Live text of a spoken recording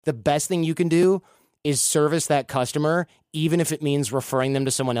the best thing you can do is service that customer, even if it means referring them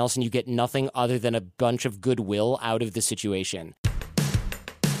to someone else and you get nothing other than a bunch of goodwill out of the situation.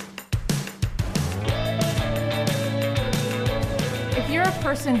 If you're a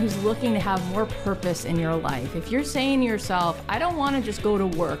person who's looking to have more purpose in your life, if you're saying to yourself, I don't want to just go to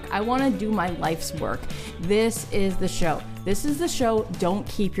work, I want to do my life's work, this is the show. This is the show, Don't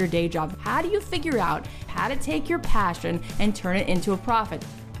Keep Your Day Job. How do you figure out how to take your passion and turn it into a profit?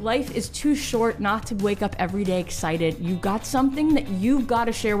 Life is too short not to wake up every day excited. You've got something that you've got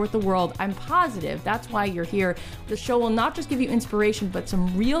to share with the world. I'm positive that's why you're here. The show will not just give you inspiration, but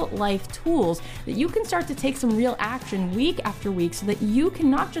some real life tools that you can start to take some real action week after week so that you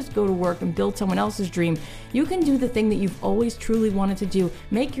can not just go to work and build someone else's dream. You can do the thing that you've always truly wanted to do.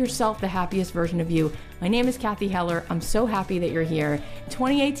 Make yourself the happiest version of you. My name is Kathy Heller. I'm so happy that you're here.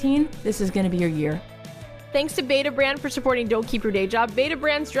 2018, this is going to be your year. Thanks to Beta Brand for supporting Don't Keep Your Day Job. Beta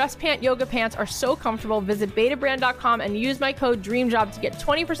Brand's dress pant yoga pants are so comfortable. Visit betabrand.com and use my code DREAMJOB to get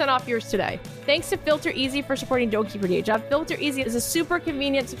 20% off yours today. Thanks to Filter Easy for supporting Don't Keep Your Day Job. Filter Easy is a super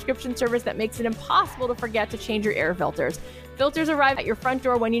convenient subscription service that makes it impossible to forget to change your air filters. Filters arrive at your front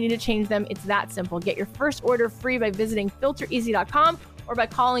door when you need to change them. It's that simple. Get your first order free by visiting filtereasy.com or by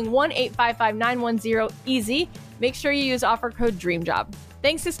calling 1-855-910-EASY. Make sure you use offer code DREAMJOB.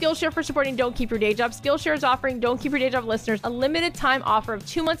 Thanks to Skillshare for supporting Don't Keep Your Day Job. Skillshare is offering Don't Keep Your Day Job listeners a limited time offer of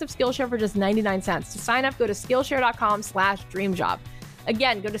 2 months of Skillshare for just 99 cents. To sign up, go to Skillshare.com/dreamjob.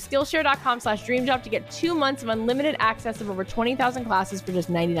 Again, go to Skillshare.com/dreamjob to get 2 months of unlimited access of over 20,000 classes for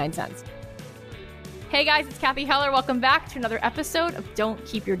just 99 cents. Hey guys, it's Kathy Heller. Welcome back to another episode of Don't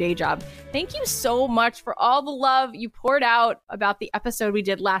Keep Your Day Job. Thank you so much for all the love you poured out about the episode we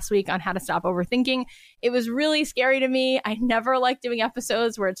did last week on how to stop overthinking. It was really scary to me. I never like doing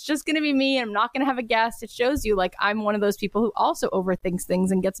episodes where it's just going to be me and I'm not going to have a guest. It shows you like I'm one of those people who also overthinks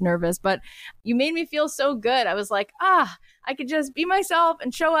things and gets nervous, but you made me feel so good. I was like, I could just be myself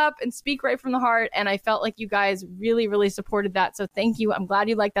and show up and speak right from the heart. And I felt like you guys really, really supported that. So thank you. I'm glad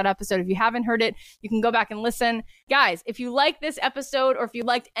you liked that episode. If you haven't heard it, you can go back and listen. Guys, if you like this episode or if you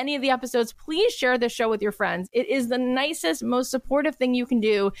liked any of the episodes, please share this show with your friends. It is the nicest, most supportive thing you can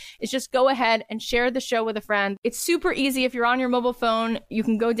do is just go ahead and share the show with a friend. It's super easy. If you're on your mobile phone, you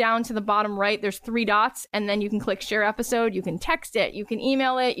can go down to the bottom right. There's 3 dots and then you can click share episode. You can text it. You can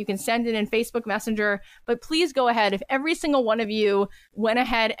email it. You can send it in Facebook Messenger. But please go ahead. If every single one of you went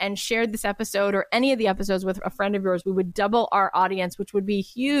ahead and shared this episode or any of the episodes with a friend of yours, we would double our audience, which would be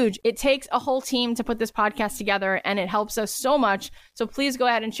huge. It takes a whole team to put this podcast together and it helps us so much. So please go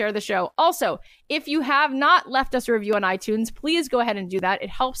ahead and share the show. Also, if you have not left us a review on iTunes, please go ahead and do that. It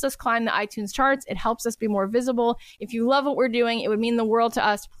helps us climb the iTunes charts. It helps us be more visible. If you love what we're doing, it would mean the world to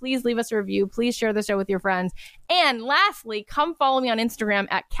us. Please leave us a review. Please share the show with your friends. And lastly, come follow me on Instagram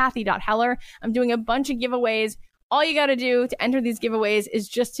at Kathy.Heller. I'm doing a bunch of giveaways. All you got to do to enter these giveaways is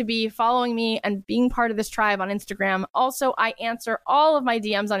just to be following me and being part of this tribe on Instagram. Also, I answer all of my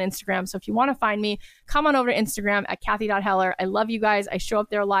DMs on Instagram. So if you want to find me, come on over to Instagram at Kathy.Heller. I love you guys. I show up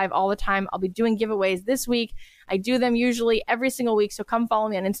there live all the time. I'll be doing giveaways this week. I do them usually every single week. So come follow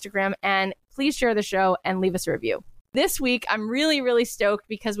me on Instagram and please share the show and leave us a review. This week, I'm really, really stoked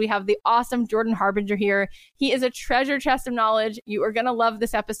because we have the awesome Jordan Harbinger here. He is a treasure chest of knowledge. You are going to love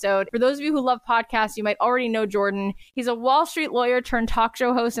this episode. For those of you who love podcasts, you might already know Jordan. He's a Wall Street lawyer turned talk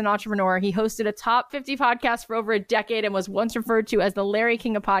show host and entrepreneur. He hosted a top 50 podcast for over a decade and was once referred to as the Larry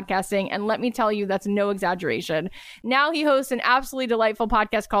King of podcasting. And let me tell you, that's no exaggeration. Now he hosts an absolutely delightful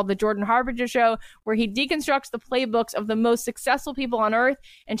podcast called The Jordan Harbinger Show, where he deconstructs the playbooks of the most successful people on earth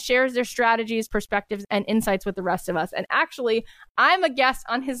and shares their strategies, perspectives, and insights with the rest of us. And actually, I'm a guest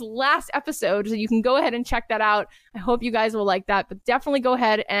on his last episode, so you can go ahead and check that out. I hope you guys will like that, but definitely go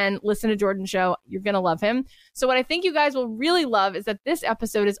ahead and listen to Jordan's show. You're going to love him. So what I think you guys will really love is that this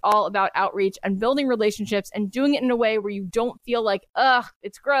episode is all about outreach and building relationships and doing it in a way where you don't feel like,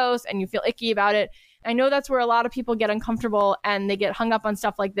 it's gross and you feel icky about it. I know that's where a lot of people get uncomfortable and they get hung up on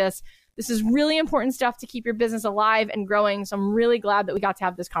stuff like this. This is really important stuff to keep your business alive and growing. So I'm really glad that we got to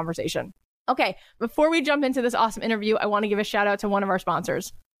have this conversation. Okay, before we jump into this awesome interview, I want to give a shout out to one of our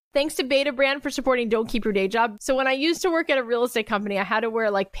sponsors. Thanks to Beta Brand for supporting Don't Keep Your Day Job. So when I used to work at a real estate company, I had to wear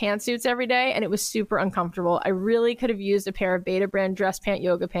like pantsuits every day and it was super uncomfortable. I really could have used a pair of Beta Brand dress pant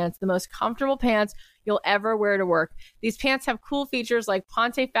yoga pants, the most comfortable pants you'll ever wear to work. These pants have cool features like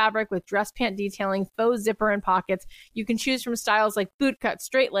ponte fabric with dress pant detailing, faux zipper and pockets. You can choose from styles like boot cut,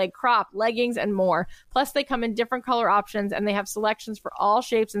 straight leg, crop, leggings, and more. Plus they come in different color options and they have selections for all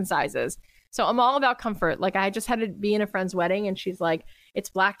shapes and sizes. So I'm all about comfort. Like I just had to be in a friend's wedding and she's like, it's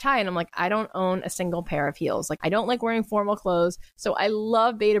black tie. And I'm like, I don't own a single pair of heels. Like, I don't like wearing formal clothes. So I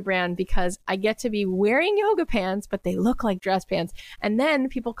love Beta Brand because I get to be wearing yoga pants, but they look like dress pants. And then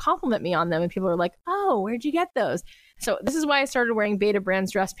people compliment me on them and people are like, oh, where'd you get those? So this is why I started wearing Beta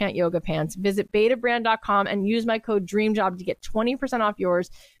Brand's dress pant yoga pants. Visit betabrand.com and use my code DREAMJOB to get 20% off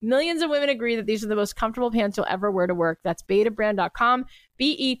yours. Millions of women agree that these are the most comfortable pants you'll ever wear to work. That's betabrand.com,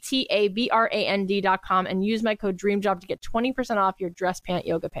 betabrand.com, and use my code DREAMJOB to get 20% off your dress pant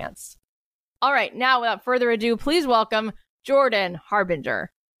yoga pants. All right, now without further ado, please welcome Jordan Harbinger.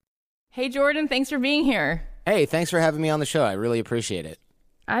 Hey, Jordan, thanks for being here. Hey, thanks for having me on the show. I really appreciate it.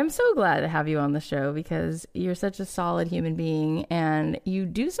 I'm so glad to have you on the show because you're such a solid human being and you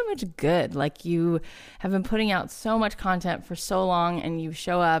do so much good. Like, you have been putting out so much content for so long and you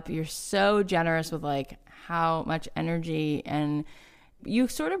show up. You're so generous with like how much energy, and you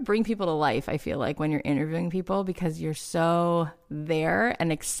sort of bring people to life, I feel like, when you're interviewing people because you're so there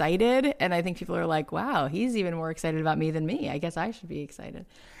and excited. And I think people are like, wow, he's even more excited about me than me. I guess I should be excited.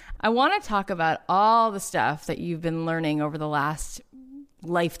 I want to talk about all the stuff that you've been learning over the last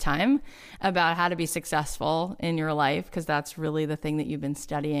lifetime about how to be successful in your life, because that's really the thing that you've been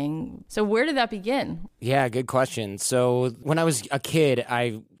studying. So where did that begin? Yeah, good question. So when I was a kid,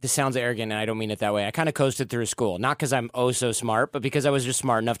 this sounds arrogant and I don't mean it that way. I kind of coasted through school, not because I'm oh so smart, but because I was just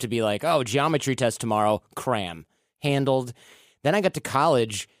smart enough to be like, oh, geometry test tomorrow, cram, handled. Then I got to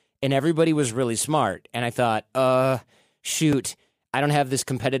college and everybody was really smart. And I thought, shoot, I don't have this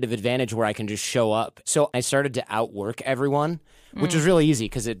competitive advantage where I can just show up. So I started to outwork everyone, which is really easy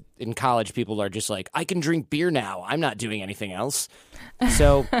because in college, people are just like, I can drink beer now. I'm not doing anything else.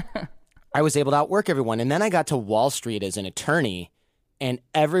 So I was able to outwork everyone. And then I got to Wall Street as an attorney, and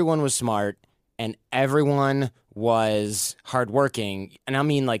everyone was smart, and everyone was hardworking. And I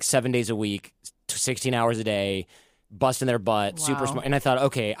mean like 7 days a week, 16 hours a day, busting their butt, super smart. And I thought,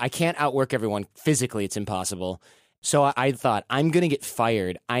 okay, I can't outwork everyone. Physically, it's impossible. So I thought, I'm going to get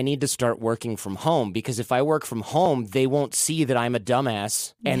fired. I need to start working from home, because if I work from home, they won't see that I'm a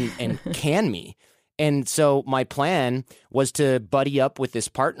dumbass and can me. And so my plan was to buddy up with this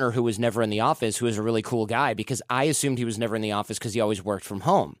partner who was never in the office, who was a really cool guy, because I assumed he was never in the office because he always worked from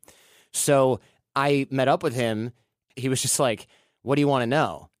home. So I met up with him. He was just like, what do you want to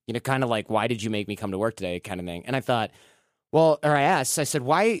know? You know, kind of like, why did you make me come to work today kind of thing. And I thought, I said,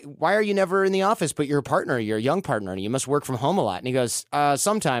 why are you never in the office, but you're a partner, you're a young partner, and you must work from home a lot? And he goes,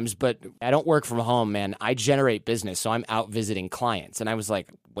 sometimes, but I don't work from home, man. I generate business, so I'm out visiting clients. And I was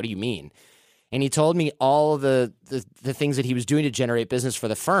like, what do you mean? And he told me all the things that he was doing to generate business for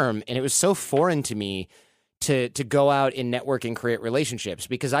the firm, and it was so foreign to me to go out and network and create relationships,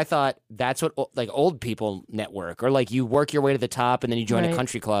 because I thought that's what like old people network, or like you work your way to the top and then you join a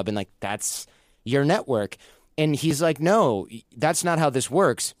country club and like that's your network. And he's like, no, that's not how this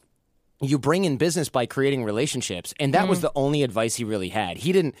works. You bring in business by creating relationships. And that was the only advice he really had.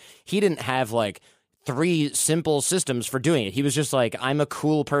 He didn't have like 3 simple systems for doing it. He was just like, I'm a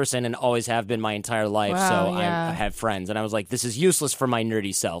cool person and always have been my entire life. Wow, so yeah. I have friends. And I was like, this is useless for my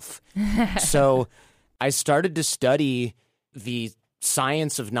nerdy self. So I started to study the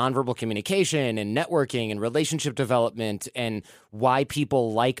science of nonverbal communication and networking and relationship development and why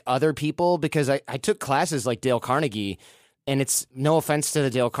people like other people, because I took classes like Dale Carnegie, and it's no offense to the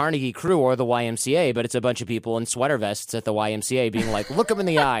Dale Carnegie crew or the YMCA, but it's a bunch of people in sweater vests at the YMCA being like, look them in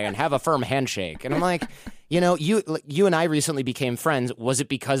the eye and have a firm handshake. And I'm like, you know, you and I recently became friends. Was it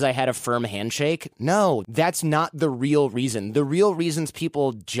because I had a firm handshake? No, that's not the real reason. The real reasons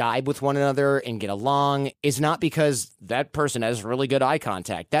people jibe with one another and get along is not because that person has really good eye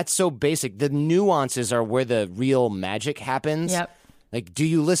contact. That's so basic. The nuances are where the real magic happens. Yep. Like, do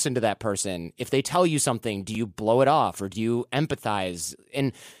you listen to that person? If they tell you something, do you blow it off, or do you empathize?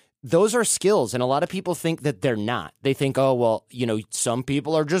 And those are skills, and a lot of people think that they're not. They think, oh, well, you know, some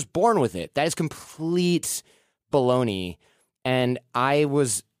people are just born with it. That is complete baloney. And I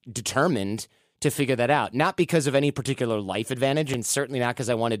was determined to figure that out, not because of any particular life advantage, and certainly not because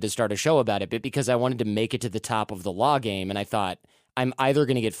I wanted to start a show about it, but because I wanted to make it to the top of the law game. And I thought, I'm either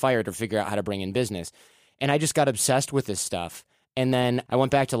going to get fired or figure out how to bring in business. And I just got obsessed with this stuff. And then I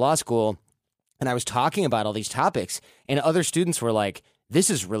went back to law school and I was talking about all these topics, and other students were like, this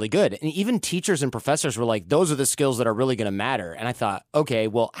is really good. And even teachers and professors were like, those are the skills that are really going to matter. And I thought, okay,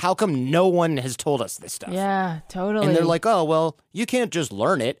 well, how come no one has told us this stuff? Yeah, totally. And they're like, oh, well, you can't just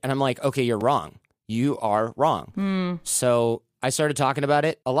learn it. And I'm like, okay, you're wrong. You are wrong. So I started talking about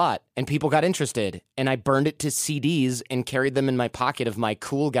it a lot, and people got interested, and I burned it to CDs and carried them in my pocket of my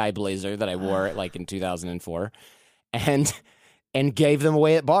cool guy blazer that I wore like in 2004. And gave them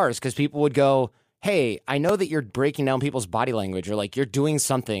away at bars, because people would go, hey, I know that you're breaking down people's body language, or like you're doing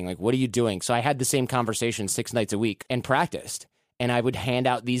something, like what are you doing? So I had the same conversation 6 nights a week and practiced. And I would hand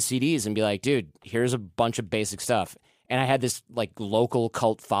out these CDs and be like, dude, here's a bunch of basic stuff. And I had this like local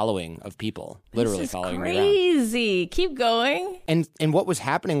cult following of people literally following me around. Crazy. Keep going. And what was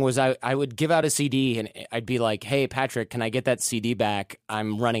happening was I would give out a CD and I'd be like, hey, Patrick, can I get that CD back?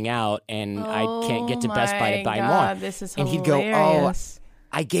 I'm running out and I can't get to Best Buy to buy more. This is and hilarious. he'd go, oh,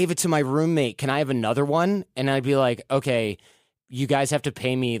 I gave it to my roommate. Can I have another one? And I'd be like, okay, you guys have to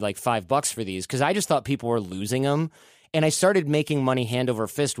pay me like $5 for these, because I just thought people were losing them. And I started making money hand over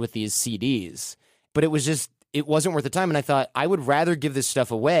fist with these CDs. But it wasn't worth the time. And I thought, I would rather give this stuff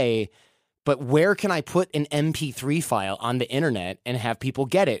away, but where can I put an MP3 file on the internet and have people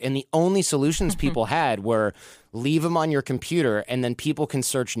get it? And the only solutions people had were leave them on your computer, and then people can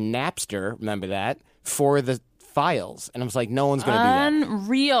search Napster, remember that, for the files. And I was like, no one's going to do that.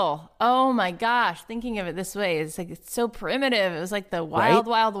 Unreal. Oh my gosh. Thinking of it this way, it's like, it's so primitive. It was like the wild,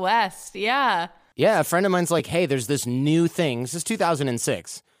 wild west. Yeah. Yeah, a friend of mine's like, hey, there's this new thing. This is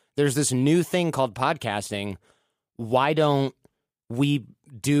 2006. There's this new thing called podcasting. Why don't we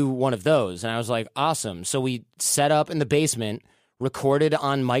do one of those? And I was like, awesome. So we set up in the basement, recorded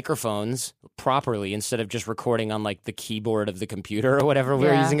on microphones properly instead of just recording on like the keyboard of the computer or whatever we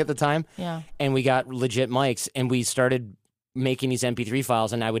were using at the time. Yeah. And we got legit mics and we started making these MP3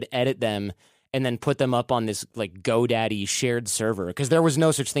 files, and I would edit them and then put them up on this like GoDaddy shared server, because there was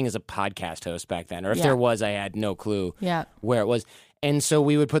no such thing as a podcast host back then. Or if there was, I had no clue where it was. And so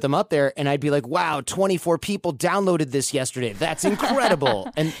we would put them up there, and I'd be like, wow, 24 people downloaded this yesterday. That's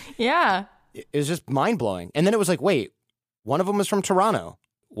incredible. And it was just mind-blowing. And then it was like, wait, one of them was from Toronto.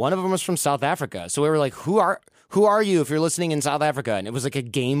 One of them was from South Africa. So we were like, who are you if you're listening in South Africa? And it was like a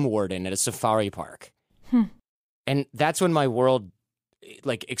game warden at a safari park. And that's when my world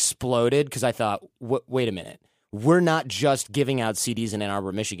like exploded, because I thought, wait a minute. We're not just giving out CDs in Ann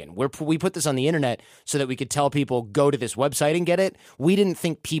Arbor, Michigan. We put this on the internet so that we could tell people, go to this website and get it. We didn't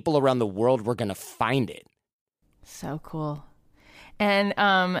think people around the world were going to find it. So cool. And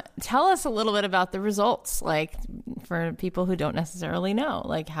tell us a little bit about the results, like for people who don't necessarily know,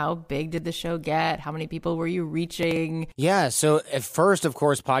 like how big did the show get? How many people were you reaching? Yeah. So at first, of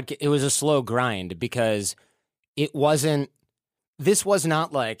course, it was a slow grind, because this was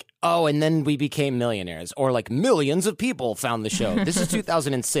not like, oh, and then we became millionaires, or like millions of people found the show. This is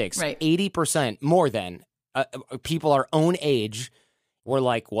 2006. Right. 80% more than people our own age were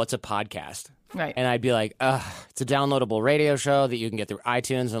like, what's a podcast? Right. And I'd be like, it's a downloadable radio show that you can get through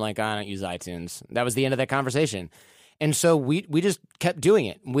iTunes. And like, I don't use iTunes. That was the end of that conversation. And so we just kept doing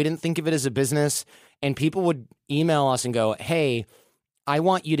it. We didn't think of it as a business. And people would email us and go, hey, I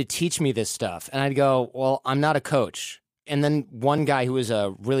want you to teach me this stuff. And I'd go, well, I'm not a coach. And then one guy who was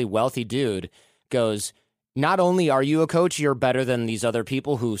a really wealthy dude goes, not only are you a coach, you're better than these other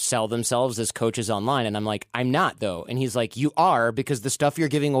people who sell themselves as coaches online. And I'm like, I'm not, though. And he's like, you are, because the stuff you're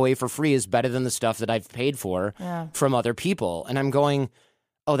giving away for free is better than the stuff that I've paid for from other people. And I'm going,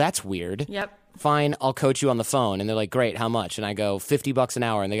 oh, that's weird. Yep. Fine, I'll coach you on the phone. And they're like, great, how much? And I go, $50 an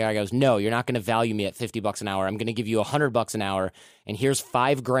hour. And the guy goes, no, you're not going to value me at $50 an hour. I'm going to give you $100 an hour. And here's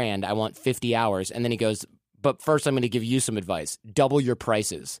 $5,000. I want 50 hours. And then he goes, but first I'm going to give you some advice. Double your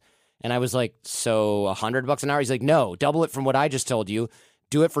prices. And I was like, so $100 an hour? He's like, no, double it from what I just told you.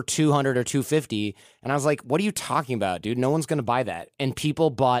 Do it for $200 or $250. And I was like, what are you talking about, dude? No one's going to buy that. And people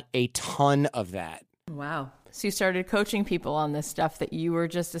bought a ton of that. Wow. So you started coaching people on this stuff that you were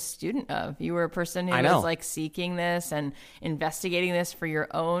just a student of. You were a person who was like seeking this and investigating this for your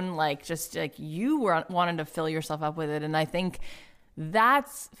own, like just like you were wanting to fill yourself up with it. And I think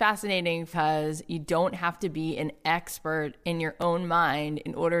that's fascinating, because you don't have to be an expert in your own mind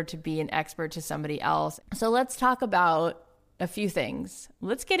in order to be an expert to somebody else. So let's talk about a few things.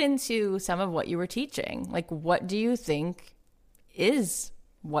 Let's get into some of what you were teaching. Like, what do you think is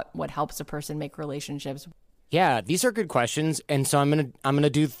what helps a person make relationships? Yeah, these are good questions. And so I'm gonna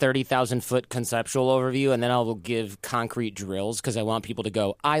do 30,000-foot conceptual overview, and then I'll give concrete drills, because I want people to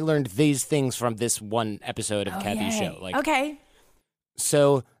go, I learned these things from this one episode of Kathy's show. Like, okay.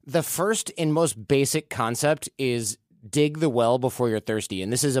 So the first and most basic concept is dig the well before you're thirsty.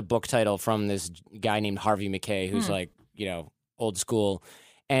 And this is a book title from this guy named Harvey McKay, who's like, old school.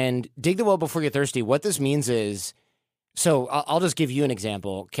 And dig the well before you're thirsty. What this means is, so I'll just give you an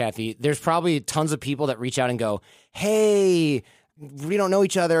example, Kathy. There's probably tons of people that reach out and go, hey, we don't know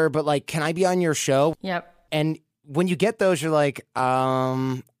each other, but like, can I be on your show? Yep. And when you get those, you're like,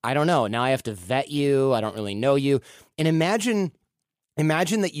 I don't know. Now I have to vet you. I don't really know you. And imagine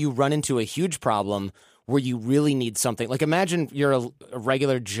that you run into a huge problem where you really need something. Like imagine you're a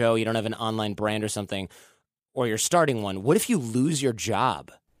regular Joe, you don't have an online brand or something, or you're starting one. What if you lose your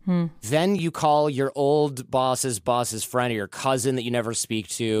job? Then you call your old boss's friend or your cousin that you never speak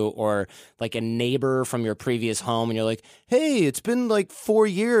to, or like a neighbor from your previous home, and you're like, hey, it's been like 4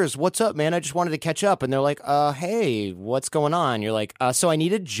 years. What's up, man? I just wanted to catch up. And they're like, hey, what's going on? You're like, so I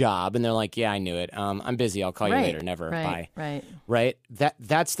need a job. And they're like, yeah, I knew it. I'm busy. I'll call you later. Never. Bye. Right.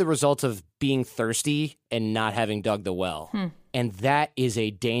 That's the result of being thirsty and not having dug the well. And that is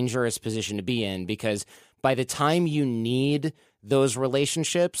a dangerous position to be in, because by the time you need those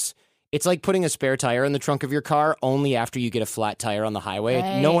relationships, it's like putting a spare tire in the trunk of your car only after you get a flat tire on the highway.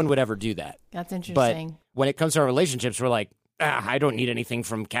 Right. No one would ever do that. That's interesting. But when it comes to our relationships, we're like, I don't need anything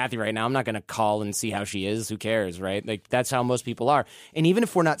from Kathy right now. I'm not going to call and see how she is. Who cares, right? Like that's how most people are. And even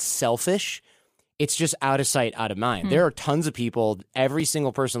if we're not selfish, it's just out of sight, out of mind. There are tons of people, every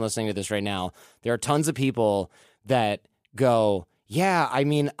single person listening to this right now, there are tons of people that go, yeah, I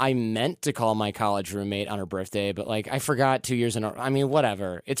mean, I meant to call my college roommate on her birthday, but like I forgot 2 years in a row. I mean,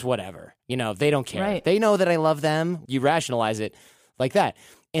 whatever. It's whatever. You know, they don't care. Right. They know that I love them. You rationalize it like that.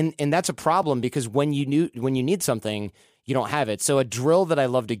 And that's a problem, because when you need something, you don't have it. So a drill that I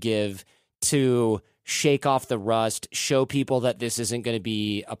love to give to shake off the rust, show people that this isn't going to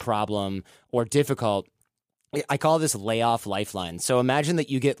be a problem or difficult, I call this layoff lifeline. So imagine that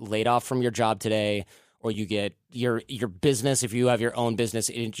you get laid off from your job today, or you get your business, if you have your own business,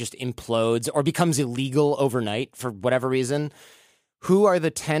 it just implodes or becomes illegal overnight for whatever reason. Who are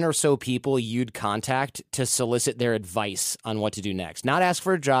the 10 or so people you'd contact to solicit their advice on what to do next? Not ask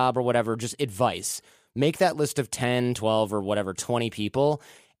for a job or whatever, just advice. Make that list of 10, 12, or whatever, 20 people,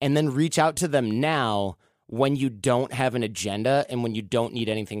 and then reach out to them now when you don't have an agenda and when you don't need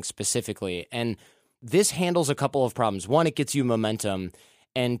anything specifically. And this handles a couple of problems. One, it gets you momentum.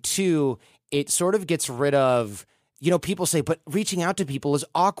 And two, it sort of gets rid of, people say, but reaching out to people is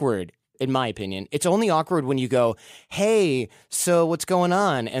awkward, in my opinion. It's only awkward when you go, hey, so what's going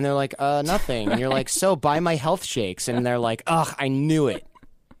on? And they're like, nothing. And you're like, so buy my health shakes. And they're like, ugh, I knew it,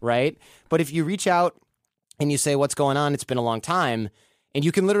 right? But if you reach out and you say, what's going on? It's been a long time. And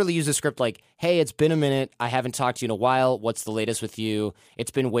you can literally use a script like, hey, it's been a minute. I haven't talked to you in a while. What's the latest with you?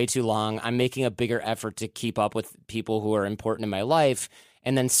 It's been way too long. I'm making a bigger effort to keep up with people who are important in my life.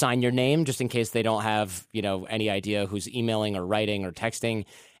 And then sign your name just in case they don't have, any idea who's emailing or writing or texting.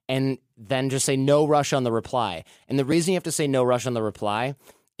 And then just say no rush on the reply. And the reason you have to say no rush on the reply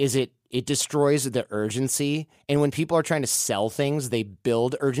is it destroys the urgency. And when people are trying to sell things, they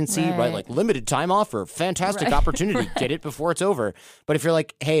build urgency, right? Like limited time offer, fantastic opportunity, get it before it's over. But if you're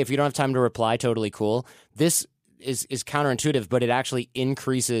like, hey, if you don't have time to reply, totally cool. This is counterintuitive, but it actually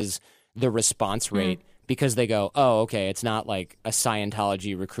increases the response rate. Because they go, oh, okay, it's not like a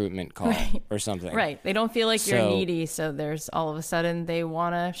Scientology recruitment call or something. Right. They don't feel like you're needy, so there's all of a sudden they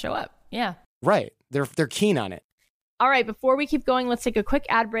want to show up. Yeah. Right. They're keen on it. All right, before we keep going, let's take a quick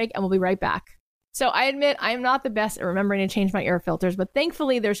ad break and we'll be right back. So I admit I am not the best at remembering to change my air filters, but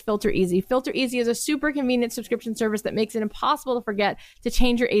thankfully there's Filter Easy. Filter Easy is a super convenient subscription service that makes it impossible to forget to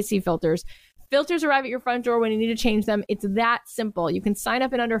change your AC filters. Filters arrive at your front door when you need to change them. It's that simple. You can sign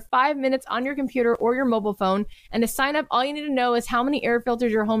up in under 5 minutes on your computer or your mobile phone. And to sign up, all you need to know is how many air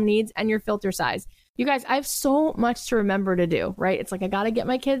filters your home needs and your filter size. You guys, I have so much to remember to do, right? It's like I got to get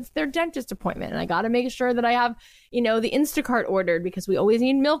my kids their dentist appointment, and I got to make sure that I have, the Instacart ordered because we always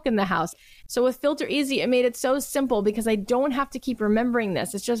need milk in the house. So with Filter Easy, it made it so simple because I don't have to keep remembering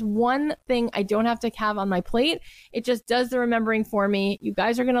this. It's just one thing I don't have to have on my plate. It just does the remembering for me. You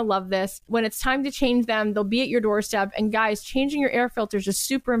guys are going to love this. When it's time to change them, they'll be at your doorstep. And guys, changing your air filters is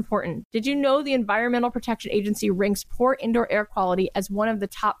super important. Did you know the Environmental Protection Agency ranks poor indoor air quality as one of the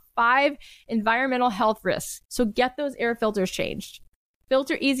top 5 environmental health risks? So get those air filters changed.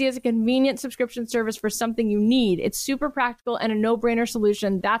 Filter Easy is a convenient subscription service for something you need. It's super practical and a no-brainer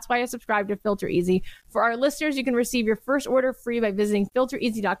solution. That's why I subscribe to Filter Easy. For our listeners, you can receive your first order free by visiting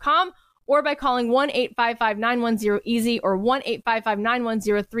filtereasy.com or by calling 1-855-910-EASY or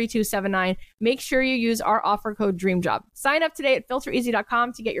 1-855-910-3279. Make sure you use our offer code DREAMJOB. Sign up today at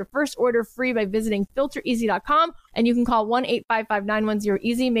filtereasy.com to get your first order free by visiting filtereasy.com, and you can call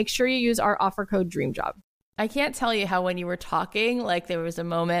 1-855-910-EASY. Make sure you use our offer code DREAMJOB. I can't tell you how when you were talking, like there was a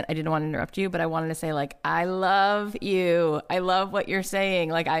moment, I didn't want to interrupt you, but I wanted to say like, I love you. I love what you're saying.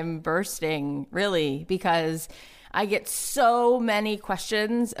 Like I'm bursting really, because I get so many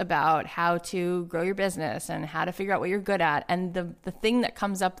questions about how to grow your business and how to figure out what you're good at. And the thing that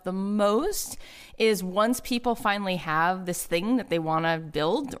comes up the most is once people finally have this thing that they want to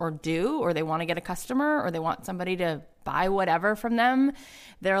build or do, or they want to get a customer, or they want somebody to buy whatever from them,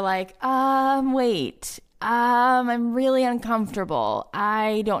 they're like, wait, I'm really uncomfortable.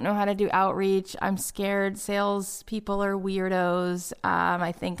 I don't know how to do outreach. I'm scared. Sales people are weirdos.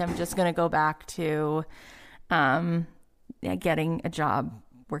 I think I'm just going to go back to getting a job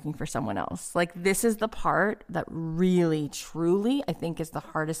working for someone else. Like, this is the part that really, truly, I think is the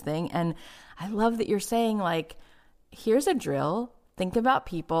hardest thing. And I love that you're saying, like, here's a drill. Think about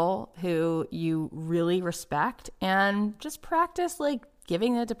people who you really respect and just practice, like,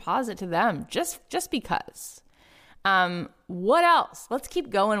 giving a deposit to them just because. What else? Let's keep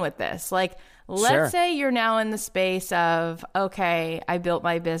going with this. Like, let's say you're now in the space of, okay, I built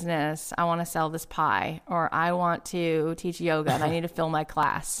my business. I want to sell this pie, or I want to teach yoga and I need to fill my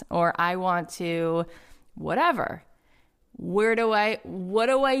class, or I want to whatever. What do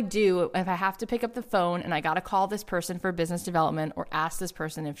I do if I have to pick up the phone and I got to call this person for business development, or ask this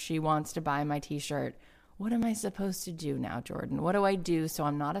person if she wants to buy my t-shirt? What am I supposed to do now, Jordan? What do I do so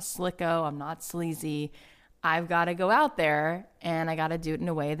I'm not a slicko, I'm not sleazy? I've got to go out there and I got to do it in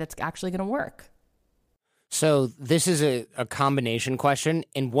a way that's actually going to work. So this is a combination question.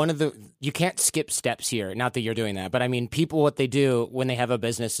 And you can't skip steps here. Not that you're doing that, but I mean, people, what they do when they have a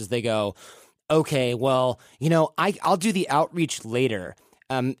business is they go, okay, well, I'll do the outreach later.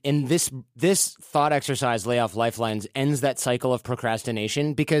 And this thought exercise, Lay Off Lifelines, ends that cycle of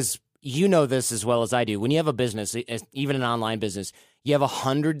procrastination, because you know this as well as I do. When you have a business, even an online business, you have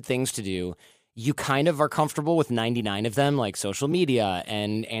 100 things to do. You kind of are comfortable with 99 of them, like social media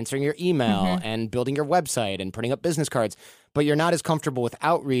and answering your email and building your website and putting up business cards, but you're not as comfortable with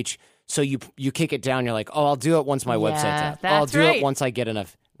outreach. So you kick it down. You're like, oh, I'll do it once my website's up. I'll do it once I get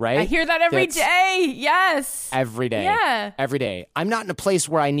enough. Right? I hear that every day. Yes. Every day. Yeah. Every day. I'm not in a place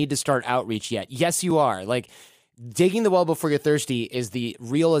where I need to start outreach yet. Yes, you are. Like, digging the well before you're thirsty is the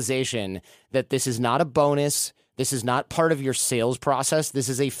realization that this is not a bonus. This is not part of your sales process. This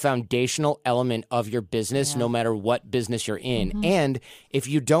is a foundational element of your business, no matter what business you're in. And if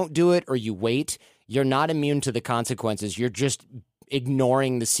you don't do it or you wait, you're not immune to the consequences. You're just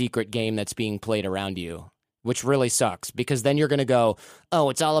ignoring the secret game that's being played around you, which really sucks, because then you're going to go, oh,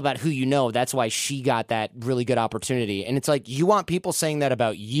 it's all about who you know. That's why she got that really good opportunity. And it's like, you want people saying that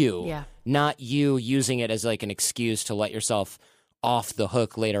about you, not you using it as like an excuse to let yourself off the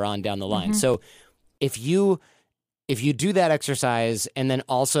hook later on down the line. So if you do that exercise, and then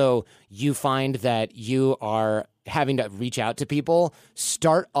also you find that you are having to reach out to people,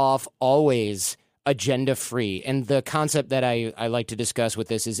 start off always agenda free. And the concept that I like to discuss with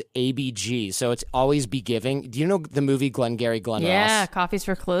this is ABG. So it's always be giving. Do you know the movie Glengarry Glen Ross? Yeah, Coffees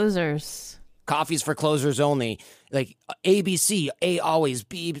for Closers. Coffees for closers only. Like ABC, always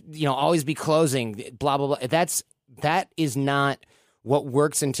be closing, blah, blah, blah. That is not what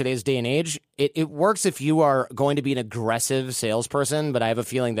works in today's day and age. It works if you are going to be an aggressive salesperson, but I have a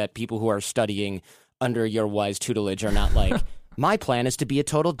feeling that people who are studying under your wise tutelage are not like, my plan is to be a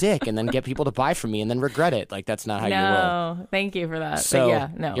total dick and then get people to buy from me and then regret it. Like, that's not how you roll. No, thank you for that. So, but yeah,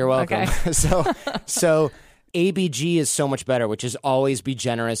 no. You're welcome. Okay. So ABG is so much better, which is always be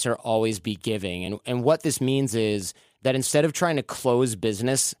generous or always be giving. And what this means is that instead of trying to close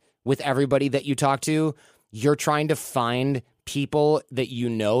business with everybody that you talk to, you're trying to find people that you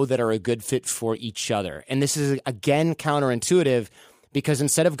know that are a good fit for each other. And this is, again, counterintuitive, because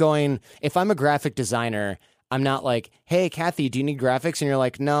instead of going, if I'm a graphic designer, I'm not like, hey, Kathy, do you need graphics? And you're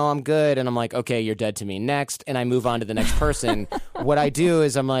like, no, I'm good. And I'm like, okay, you're dead to me. Next. And I move on to the next person. What I do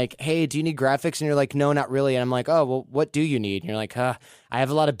is I'm like, hey, do you need graphics? And you're like, no, not really. And I'm like, oh, well, what do you need? And you're like, I have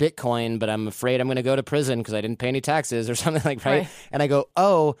a lot of Bitcoin, but I'm afraid I'm going to go to prison because I didn't pay any taxes or something like that. Right? And I go,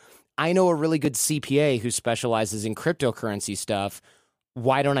 oh, I know a really good CPA who specializes in cryptocurrency stuff.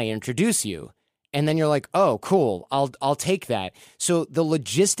 Why don't I introduce you? And then you're like, oh, cool, I'll take that. So the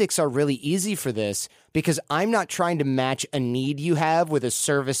logistics are really easy for this, because I'm not trying to match a need you have with a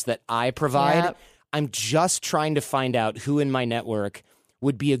service that I provide. Yep. I'm just trying to find out who in my network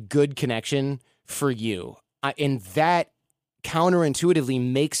would be a good connection for you. And that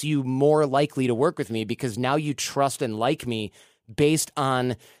counterintuitively makes you more likely to work with me, because now you trust and like me based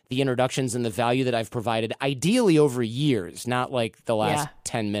on the introductions and the value that I've provided, ideally over years, not like the last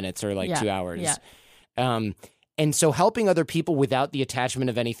 10 minutes or 2 hours. Yeah. And so helping other people without the attachment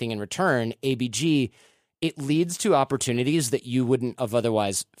of anything in return, ABG, it leads to opportunities that you wouldn't have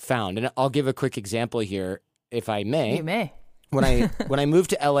otherwise found. And I'll give a quick example here, if I may. You may. When I moved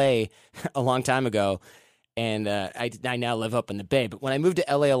to LA a long time ago, And I now live up in the Bay. But when I moved to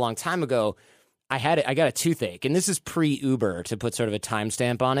LA a long time ago, I got a toothache, and this is pre-Uber, to put sort of a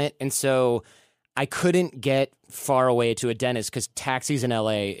timestamp on it. And so I couldn't get far away to a dentist because taxis in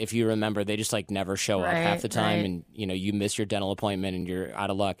LA, if you remember, they just like never show up half the time, and you miss your dental appointment and you're out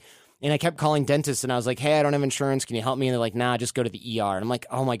of luck. And I kept calling dentists, and I was like, hey, I don't have insurance. Can you help me? And they're like, nah, just go to the ER. And I'm like,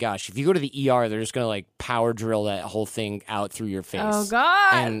 oh my gosh, if you go to the ER, they're just going to like power drill that whole thing out through your face. Oh,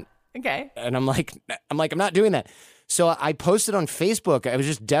 God. And, okay. And I'm like, I'm not doing that. So I posted on Facebook. I was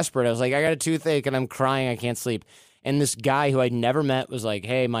just desperate. I was like, I got a toothache and I'm crying. I can't sleep. And this guy who I'd never met was like,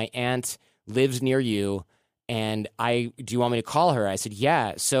 hey, my aunt lives near you. And do you want me to call her? I said,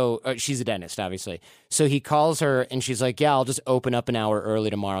 yeah. So she's a dentist, obviously. So he calls her and she's like, yeah, I'll just open up an hour early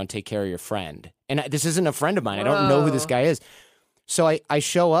tomorrow and take care of your friend. And this isn't a friend of mine. I don't know who this guy is. So I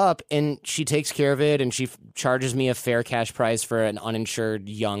show up and she takes care of it and she charges me a fair cash price for an uninsured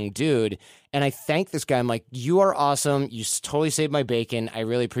young dude. And I thank this guy. I'm like, you are awesome. You totally saved my bacon. I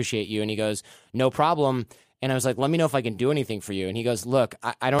really appreciate you. And he goes, no problem. And I was like, let me know if I can do anything for you. And he goes, look,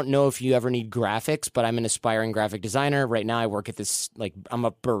 I don't know if you ever need graphics, but I'm an aspiring graphic designer. Right now I work at this, like, I'm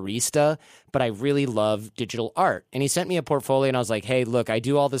a barista, but I really love digital art. And he sent me a portfolio and I was like, hey, look, I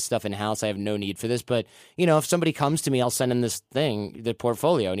do all this stuff in-house. I have no need for this. But, if somebody comes to me, I'll send him this thing, the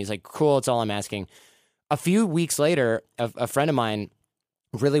portfolio. And he's like, cool, it's all I'm asking. A few weeks later, a friend of mine,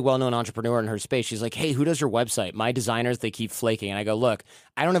 really well-known entrepreneur in her space, she's like, hey, who does your website? My designers, they keep flaking. And I go, look,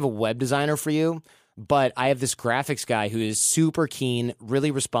 I don't have a web designer for you, but I have this graphics guy who is super keen,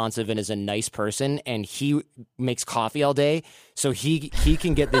 really responsive, and is a nice person, and he makes coffee all day, so he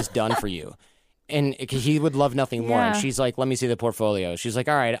can get this done for you. And he would love nothing more. And she's like, let me see the portfolio. She's like,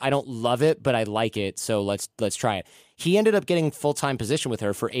 all right, I don't love it, but I like it, so let's try it. He ended up getting full-time position with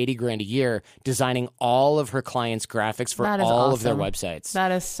her for $80,000 a year, designing all of her clients' graphics for all of their websites.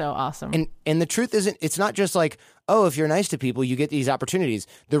 That is so awesome. And the truth isn't, it's not just like, oh, if you're nice to people, you get these opportunities.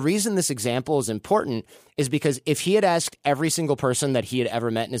 The reason this example is important is because if he had asked every single person that he had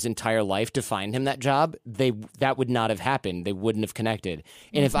ever met in his entire life to find him that job, that would not have happened. They wouldn't have connected.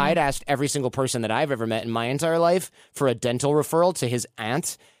 And if I had asked every single person that I've ever met in my entire life for a dental referral to his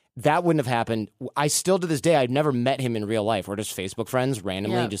aunt, that wouldn't have happened. I still, to this day, I've never met him in real life. We're just Facebook friends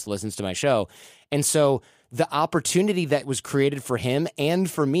randomly. He just listens to my show. And so the opportunity that was created for him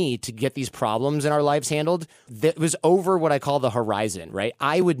and for me to get these problems in our lives handled, that was over what I call the horizon, right?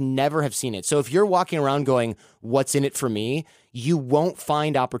 I would never have seen it. So if you're walking around going, what's in it for me? You won't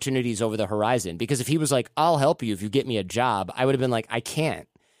find opportunities over the horizon. Because if he was like, I'll help you if you get me a job, I would have been like, I can't.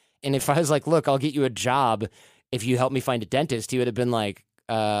 And if I was like, look, I'll get you a job if you help me find a dentist, he would have been like,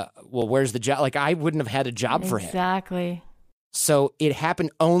 well, where's the job? Like, I wouldn't have had a job for him. Exactly. So it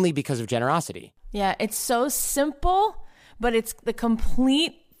happened only because of generosity. Yeah, it's so simple, but it's the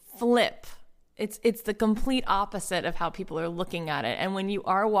complete flip. It's the complete opposite of how people are looking at it. And when you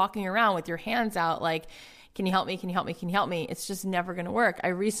are walking around with your hands out like, can you help me? Can you help me? Can you help me? It's just never going to work. I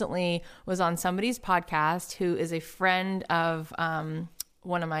recently was on somebody's podcast who is a friend of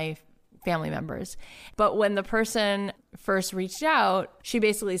one of my family members. But when the person first reached out, she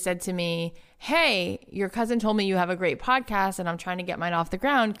basically said to me, hey, your cousin told me you have a great podcast and I'm trying to get mine off the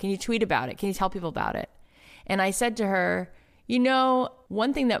ground. Can you tweet about it? Can you tell people about it? And I said to her,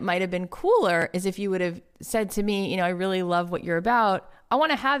 one thing that might have been cooler is if you would have said to me, I really love what you're about. I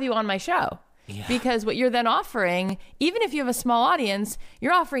want to have you on my show. Yeah. Because what you're then offering, even if you have a small audience,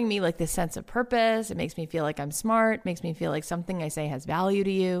 you're offering me like this sense of purpose. It makes me feel like I'm smart, makes me feel like something I say has value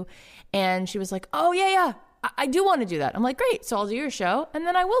to you. And she was like, oh, yeah. I do want to do that. I'm like, great. So I'll do your show and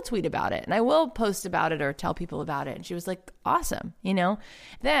then I will tweet about it and I will post about it or tell people about it. And she was like, awesome.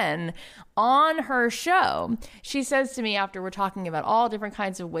 Then on her show, she says to me after we're talking about all different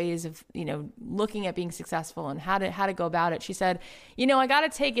kinds of ways of, looking at being successful and how to go about it. She said, I got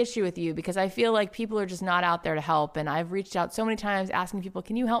to take issue with you because I feel like people are just not out there to help. And I've reached out so many times asking people,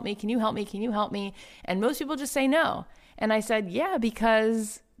 can you help me? Can you help me? Can you help me? And most people just say no. And I said, yeah,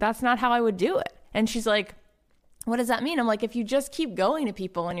 because that's not how I would do it. And she's like, what does that mean? I'm like, if you just keep going to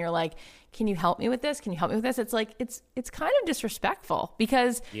people and you're like, can you help me with this? Can you help me with this? It's like, it's kind of disrespectful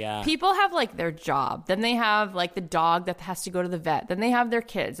because people have like their job. Then they have like the dog that has to go to the vet. Then they have their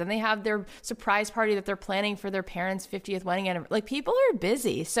kids. Then they have their surprise party that they're planning for their parents' 50th wedding anniversary. Like people are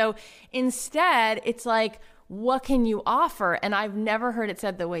busy. So instead it's like, what can you offer? And I've never heard it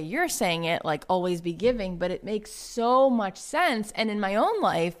said the way you're saying it, like always be giving, but it makes so much sense. And in my own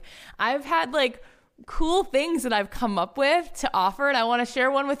life, I've had like cool things that I've come up with to offer, and I want to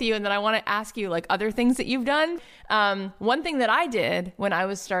share one with you, and then I want to ask you like other things that you've done. One thing that I did when I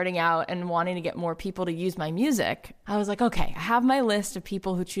was starting out and wanting to get more people to use my music, I was like, okay, I have my list of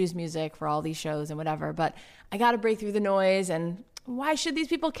people who choose music for all these shows and whatever, but I got to break through the noise. And why should these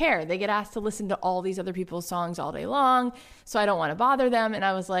people care? They get asked to listen to all these other people's songs all day long, so I don't want to bother them. And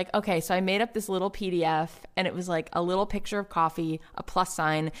I was like, okay, so I made up this little PDF, and it was like a little picture of coffee, a plus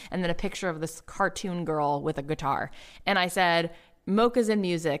sign, and then a picture of this cartoon girl with a guitar. And I said, mochas and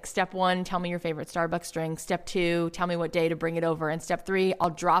music. Step 1, tell me your favorite Starbucks drink. Step 2, tell me what day to bring it over. And step 3, I'll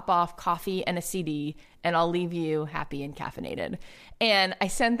drop off coffee and a CD, and I'll leave you happy and caffeinated. And I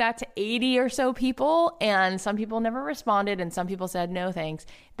sent that to 80 or so people, and some people never responded, and some people said, no, thanks.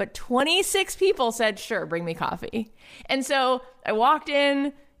 But 26 people said, sure, bring me coffee. And so I walked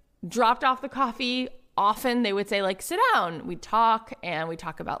in, dropped off the coffee. Often they would say, like, sit down. We'd talk, and we'd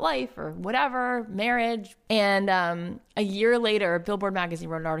talk about life or whatever, marriage. And a year later, Billboard magazine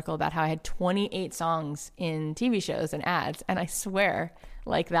wrote an article about how I had 28 songs in TV shows and ads. And I swear,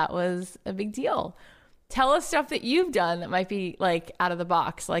 like, that was a big deal. Tell us stuff that you've done that might be, like, out of the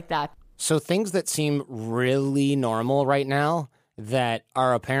box like that. So things that seem really normal right now that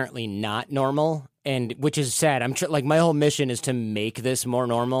are apparently not normal, and which is sad. Like, my whole mission is to make this more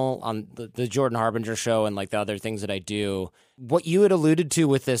normal on the Jordan Harbinger show and like the other things that I do. What you had alluded to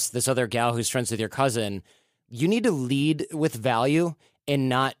with this other gal who's friends with your cousin, you need to lead with value and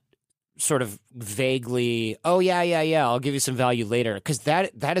not sort of vaguely, oh yeah, I'll give you some value later, because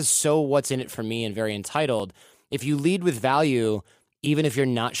that is so what's in it for me and very entitled. If you lead with value, even if you're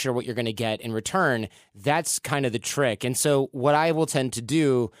not sure what you're going to get in return, that's kind of the trick. And so what I will tend to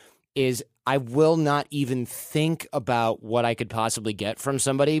do is I will not even think about what I could possibly get from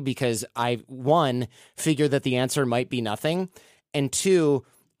somebody, because I, 1, figure that the answer might be nothing, and 2,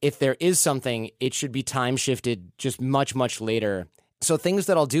 if there is something, it should be time shifted just much, much later. So things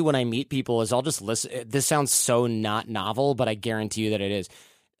that I'll do when I meet people is I'll just listen. This sounds so not novel, but I guarantee you that it is.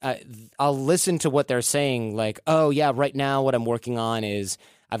 I'll listen to what they're saying, like, oh yeah, right now what I'm working on is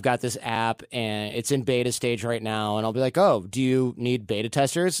I've got this app and it's in beta stage right now. And I'll be like, oh, do you need beta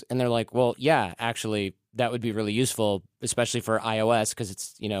testers? And they're like, well, yeah, actually, that would be really useful, especially for iOS, because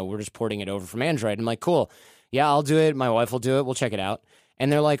it's, we're just porting it over from Android. I'm like, cool. Yeah, I'll do it. My wife will do it. We'll check it out.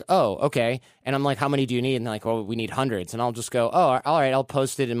 And they're like, oh, okay. And I'm like, how many do you need? And they're like, well, we need hundreds. And I'll just go, oh, all right, I'll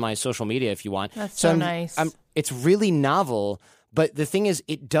post it in my social media if you want. That's so nice. It's really novel. But the thing is,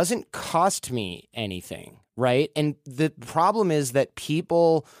 it doesn't cost me anything, right? And the problem is that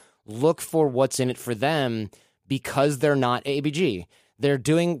people look for what's in it for them because they're not ABG. They're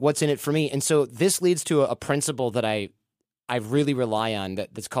doing what's in it for me. And so this leads to a principle that I really rely on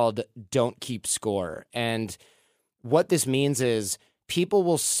that's called don't keep score. And what this means is people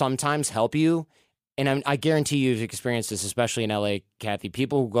will sometimes help you. And I guarantee you've experienced this, especially in LA, Kathy.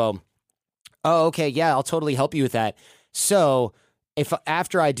 People will go, oh, okay, yeah, I'll totally help you with that. So if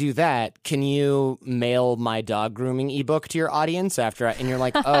after I do that, can you mail my dog grooming ebook to your audience and you're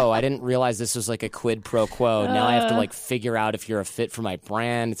like, oh, I didn't realize this was like a quid pro quo. Now I have to like figure out if you're a fit for my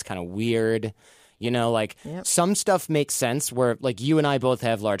brand. It's kind of weird. Yep. Some stuff makes sense where like you and I both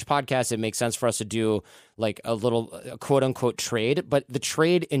have large podcasts. It makes sense for us to do like a little quote unquote trade. But the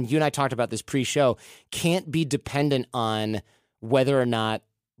trade, and you and I talked about this pre-show, can't be dependent on whether or not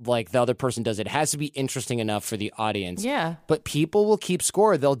like the other person does it. It has to be interesting enough for the audience. Yeah. But people will keep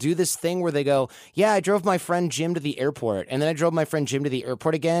score. They'll do this thing where they go, yeah, I drove my friend Jim to the airport. And then I drove my friend Jim to the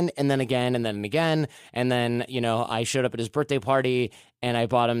airport again, and then again, and then again. And then, I showed up at his birthday party and I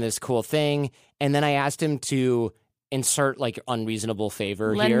bought him this cool thing. And then I asked him to insert like unreasonable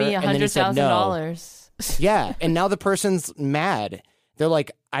favor Lend here. me and then he said no. $100,000. Yeah. And now the person's mad. They're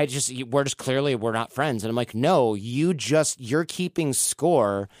like, we're not friends. And I'm like, no, you're keeping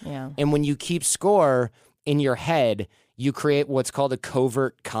score. Yeah. And when you keep score in your head, you create what's called a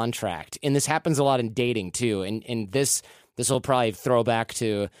covert contract. And this happens a lot in dating too. And this will probably throw back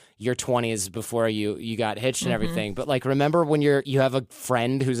to your 20s before you got hitched and everything. But like, remember when you have a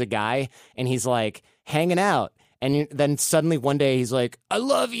friend who's a guy and he's like hanging out. And then suddenly one day he's like, I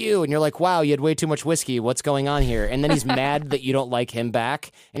love you. And you're like, wow, you had way too much whiskey. What's going on here? And then he's mad that you don't like him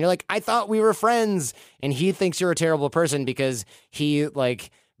back. And you're like, I thought we were friends. And he thinks you're a terrible person because he like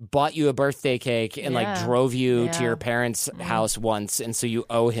bought you a birthday cake and like drove you to your parents' house once. And so you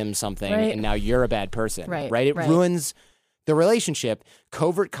owe him something. Right. And now you're a bad person. Right. It ruins the relationship.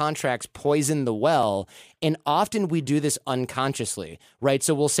 Covert contracts poison the well. And often we do this unconsciously, right?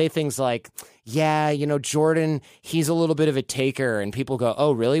 So we'll say things like, yeah, Jordan, he's a little bit of a taker. And people go,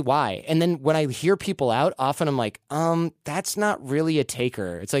 oh, really? Why? And then when I hear people out, often I'm like, that's not really a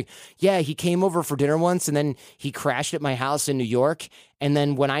taker. It's like, yeah, he came over for dinner once and then he crashed at my house in New York. And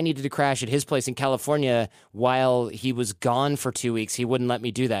then when I needed to crash at his place in California while he was gone for 2 weeks, he wouldn't let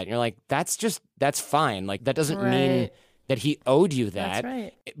me do that. And you're like, that's fine. Like, that doesn't mean that he owed you that. That's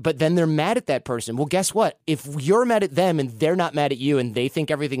right. But then they're mad at that person. Well, guess what? If you're mad at them and they're not mad at you and they think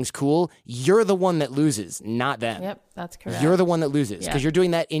everything's cool, you're the one that loses, not them. Yep, that's correct. You're the one that loses because you're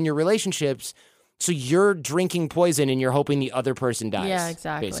doing that in your relationships. So you're drinking poison and you're hoping the other person dies. Yeah,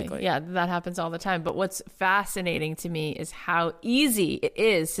 exactly. Basically. Yeah, that happens all the time. But what's fascinating to me is how easy it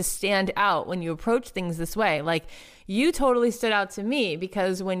is to stand out when you approach things this way. Like, you totally stood out to me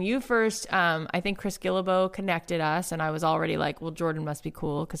because when you first, I think Chris Gillibo connected us, and I was already like, well, Jordan must be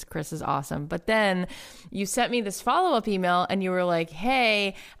cool because Chris is awesome. But then you sent me this follow-up email and you were like,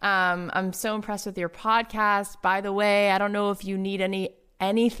 hey, I'm so impressed with your podcast. By the way, I don't know if you need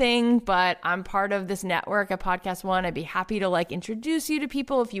anything, but I'm part of this network at Podcast One. I'd be happy to introduce you to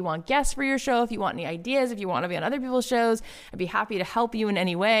people if you want guests for your show, if you want any ideas, if you want to be on other people's shows, I'd be happy to help you in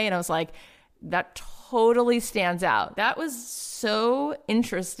any way. And I was like, that totally stands out. That was so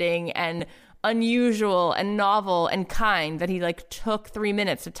interesting and unusual and novel and kind that he took 3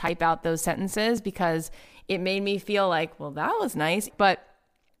 minutes to type out those sentences, because it made me feel like, well, that was nice, but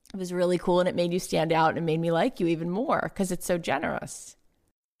it was really cool and it made you stand out and it made me like you even more because it's so generous.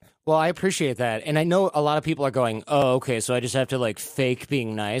 Well, I appreciate that. And I know a lot of people are going, oh, okay, so I just have to fake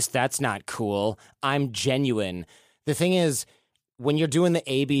being nice. That's not cool. I'm genuine. The thing is, when you're doing the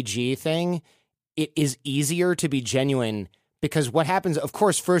ABG thing, it is easier to be genuine because what happens, of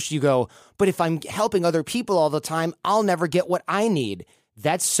course, first you go, but if I'm helping other people all the time, I'll never get what I need.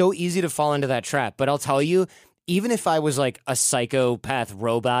 That's so easy to fall into that trap. But I'll tell you, even if I was a psychopath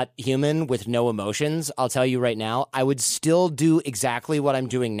robot human with no emotions, I'll tell you right now, I would still do exactly what I'm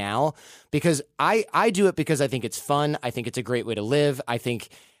doing now because I do it because I think it's fun. I think it's a great way to live. I think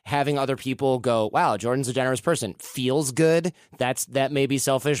having other people go, wow, Jordan's a generous person, feels good. That may be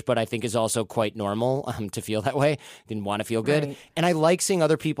selfish, but I think is also quite normal to feel that way. Didn't want to feel good. Right. And I like seeing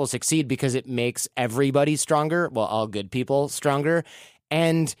other people succeed because it makes everybody stronger. Well, all good people stronger.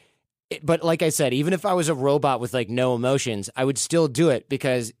 But like I said, even if I was a robot with no emotions, I would still do it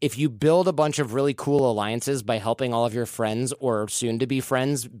because if you build a bunch of really cool alliances by helping all of your friends or soon to be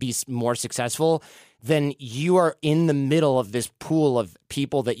friends be more successful, then you are in the middle of this pool of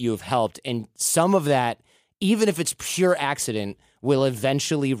people that you have helped. And some of that, even if it's pure accident, will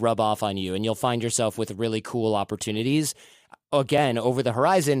eventually rub off on you and you'll find yourself with really cool opportunities again over the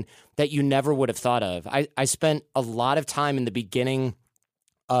horizon that you never would have thought of. I spent a lot of time in the beginning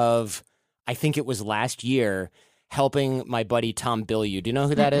of, I think it was last year, helping my buddy Tom Bilyeu. Do you know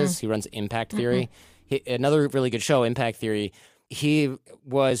who that is? He runs Impact Theory. Another really good show, Impact Theory. He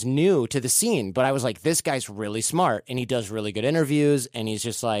was new to the scene, but I was like, this guy's really smart and he does really good interviews. And he's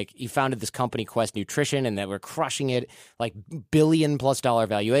just he founded this company, Quest Nutrition, and that we're crushing it, $1 billion+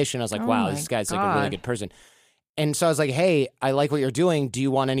 valuation. I was like, wow, this guy's a really good person. And so I was like, hey, I like what you're doing. Do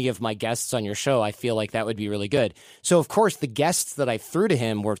you want any of my guests on your show? I feel like that would be really good. So, of course, the guests that I threw to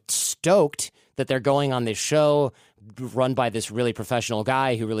him were stoked that they're going on this show run by this really professional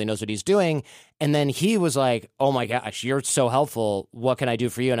guy who really knows what he's doing. And then he was like, oh, my gosh, you're so helpful. What can I do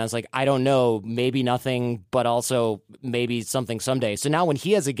for you? And I was like, I don't know, maybe nothing, but also maybe something someday. So now when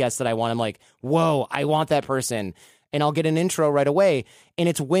he has a guest that I want, I'm like, whoa, I want that person. And I'll get an intro right away. And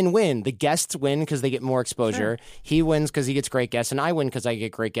it's win-win. The guests win because they get more exposure. Sure. He wins because he gets great guests. And I win because I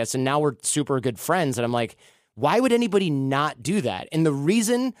get great guests. And now we're super good friends. And I'm like, why would anybody not do that? And the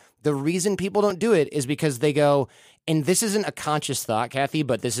reason people don't do it is because they go, and this isn't a conscious thought, Kathy,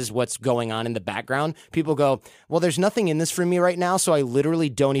 but this is what's going on in the background. People go, well, there's nothing in this for me right now, so I literally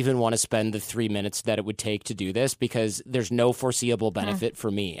don't even want to spend the 3 minutes that it would take to do this because there's no foreseeable benefit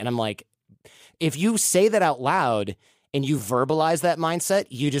for me. And I'm like, if you say that out loud and you verbalize that mindset,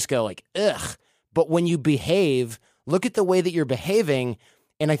 you just go ugh. But when you behave, look at the way that you're behaving.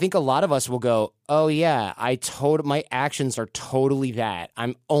 And I think a lot of us will go, oh yeah, my actions are totally that.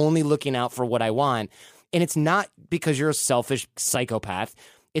 I'm only looking out for what I want. And it's not because you're a selfish psychopath.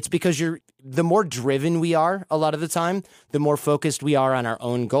 It's because the more driven we are a lot of the time, the more focused we are on our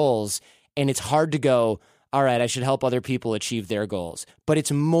own goals. And it's hard to go, all right, I should help other people achieve their goals. But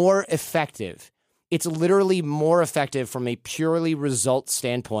it's more effective. It's literally more effective from a purely result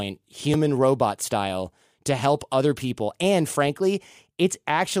standpoint, human robot style, to help other people. And frankly, it's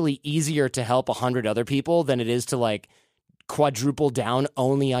actually easier to help 100 other people than it is to quadruple down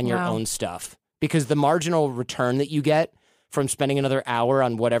only on your own stuff, because the marginal return that you get from spending another hour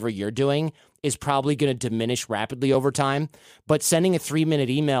on whatever you're doing is probably going to diminish rapidly over time. But sending a 3-minute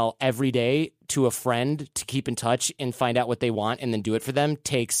email every day to a friend to keep in touch and find out what they want and then do it for them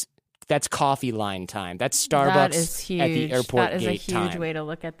that's coffee line time. That's Starbucks That is huge. at the airport That is gate a huge time. way to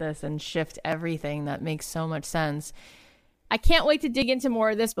look at this and shift everything. That makes so much sense. I can't wait to dig into more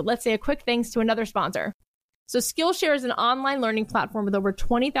of this, but let's say a quick thanks to another sponsor. So Skillshare is an online learning platform with over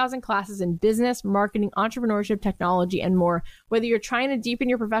 20,000 classes in business, marketing, entrepreneurship, technology, and more. Whether you're trying to deepen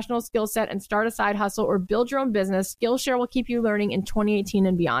your professional skill set and start a side hustle or build your own business, Skillshare will keep you learning in 2018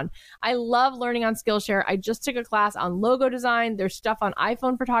 and beyond. I love learning on Skillshare. I just took a class on logo design. There's stuff on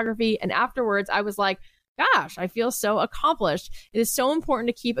iPhone photography. And afterwards, I was like, gosh, I feel so accomplished. It is so important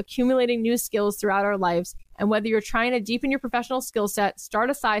to keep accumulating new skills throughout our lives. And whether you're trying to deepen your professional skill set, start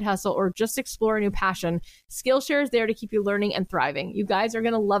a side hustle, or just explore a new passion, Skillshare is there to keep you learning and thriving. You guys are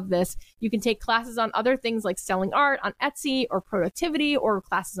going to love this. You can take classes on other things like selling art on Etsy or productivity or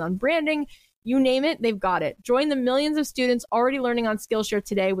classes on branding. You name it, they've got it. Join the millions of students already learning on Skillshare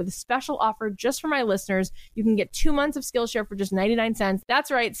today with a special offer just for my listeners. You can get 2 months of Skillshare for just 99 cents.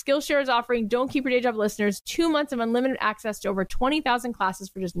 That's right, Skillshare is offering Don't Keep Your Day Job listeners 2 months of unlimited access to over 20,000 classes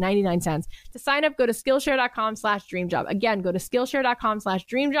for just 99 cents. To sign up, go to Skillshare.com/dreamjob. Again, go to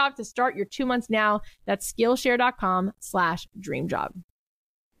Skillshare.com/dreamjob to start your 2 months now. That's Skillshare.com/dreamjob.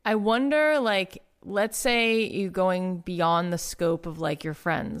 I wonder, like, let's say you're going beyond the scope of like your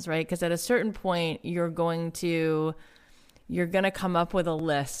friends, right? Because at a certain point, you're going to come up with a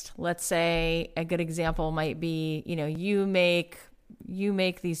list. Let's say a good example might be, you make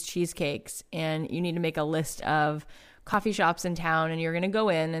these cheesecakes and you need to make a list of coffee shops in town, and you're going to go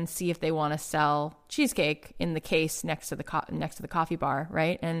in and see if they want to sell cheesecake in the case next to the coffee bar,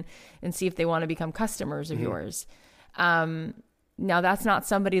 right? And see if they want to become customers of yours. Now, that's not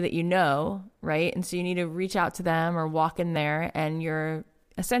somebody that you know, right? And so you need to reach out to them or walk in there, and you're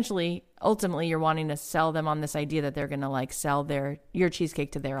ultimately, you're wanting to sell them on this idea that they're going to like sell your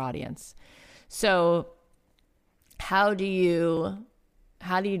cheesecake to their audience. So how do you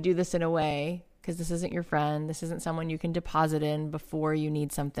do this in a way, because this isn't your friend, this isn't someone you can deposit in before you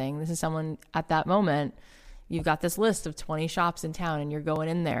need something. This is someone at that moment, you've got this list of 20 shops in town and you're going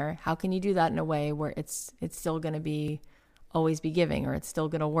in there. How can you do that in a way where it's still going to always be giving, or it's still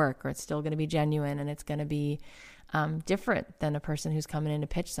going to work, or it's still going to be genuine, and it's going to be different than a person who's coming in to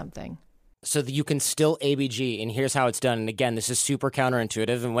pitch something? So that you can still ABG, and here's how it's done. And again, this is super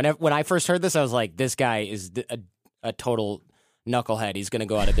counterintuitive. And when I first heard this, I was like, this guy is a total knucklehead. He's going to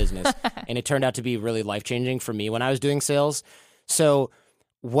go out of business. And it turned out to be really life-changing for me when I was doing sales. So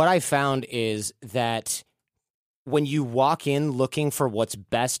what I found is that when you walk in looking for what's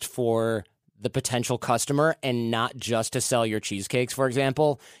best for the potential customer and not just to sell your cheesecakes, for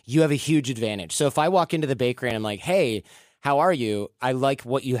example, you have a huge advantage. So if I walk into the bakery and I'm like, hey, how are you? I like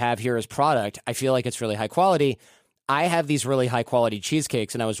what you have here as product. I feel like it's really high quality. I have these really high quality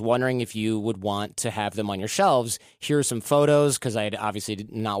cheesecakes, and I was wondering if you would want to have them on your shelves. Here are some photos, because I obviously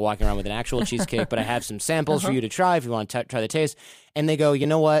not walking around with an actual cheesecake, but I have some samples for you to try if you want to try the taste. And they go, you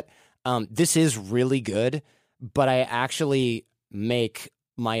know what? This is really good, but I actually make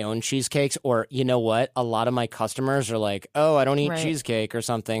my own cheesecakes, or you know what? A lot of my customers are like, oh, I don't eat cheesecake or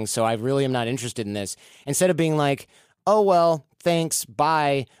something, so I really am not interested in this. Instead of being like, oh, well, thanks,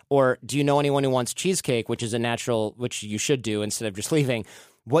 bye, or do you know anyone who wants cheesecake, which is a natural, which you should do instead of just leaving.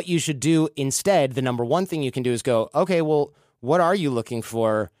 What you should do instead, the number one thing you can do is go, okay, well, what are you looking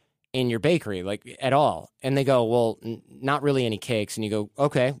for in your bakery, like at all? And they go, well, not really any cakes. And you go,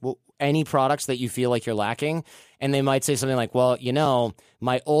 okay, well, any products that you feel like you're lacking? And they might say something like, well,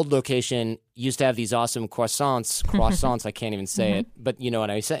 my old location used to have these awesome croissants, I can't even say it, but you know what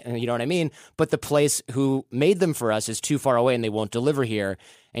I mean? But the place who made them for us is too far away and they won't deliver here.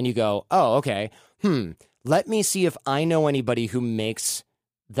 And you go, oh, okay, let me see if I know anybody who makes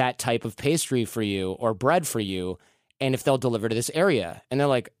that type of pastry for you or bread for you, and if they'll deliver to this area. And they're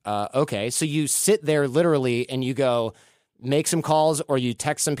like, okay. So you sit there literally and you go, make some calls, or you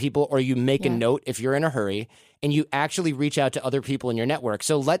text some people, or you make a note if you're in a hurry, and you actually reach out to other people in your network.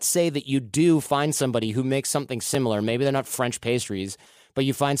 So let's say that you do find somebody who makes something similar. Maybe they're not French pastries, but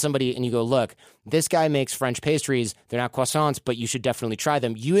you find somebody and you go, look, this guy makes French pastries. They're not croissants, but you should definitely try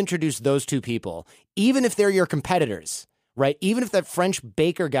them. You introduce those two people, even if they're your competitors, right? Even if that French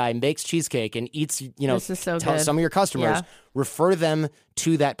baker guy makes cheesecake and eats, some of your customers, refer them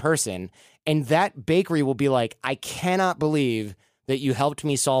to that person. And that bakery will be like, I cannot believe that you helped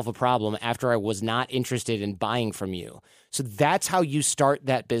me solve a problem after I was not interested in buying from you. So that's how you start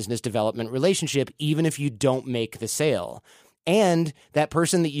that business development relationship, even if you don't make the sale. And that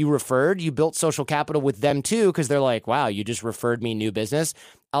person that you referred, you built social capital with them too, because they're like, wow, you just referred me new business.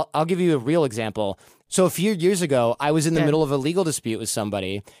 I'll give you a real example. So a few years ago, I was in the middle of a legal dispute with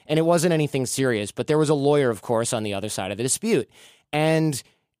somebody, and it wasn't anything serious, but there was a lawyer, of course, on the other side of the dispute. And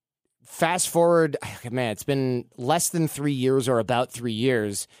fast forward, man, it's been less than 3 years or about 3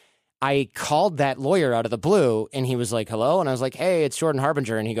 years. I called that lawyer out of the blue, and he was like, hello? And I was like, hey, it's Jordan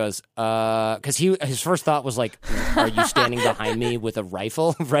Harbinger. And he goes, because his first thought was like, are you standing behind me with a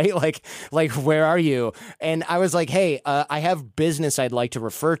rifle, right? Like, where are you? And I was like, hey, I have business I'd like to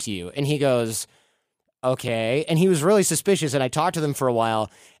refer to you. And he goes, okay. And he was really suspicious, and I talked to them for a while.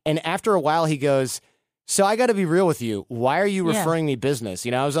 And after a while, he goes, so I got to be real with you. Why are you referring me business?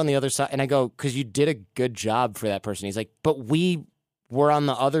 I was on the other side, and I go, because you did a good job for that person. He's like, but we were on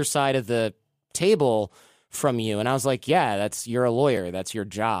the other side of the table from you. And I was like, yeah, you're a lawyer. That's your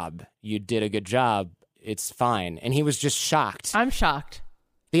job. You did a good job. It's fine. And he was just shocked. I'm shocked.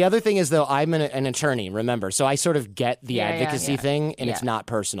 The other thing is, though, I'm an attorney, remember? So I sort of get the advocacy thing, and it's not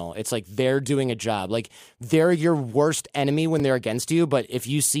personal. It's like they're doing a job. Like, they're your worst enemy when they're against you, but if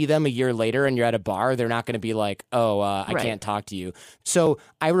you see them a year later and you're at a bar, they're not going to be like, I can't talk to you. So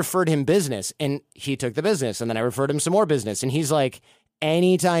I referred him business, and he took the business, and then I referred him some more business, and he's like,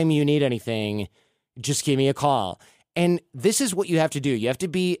 anytime you need anything, just give me a call. And this is what you have to do. You have to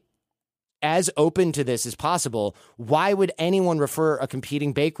be as open to this as possible. Why would anyone refer a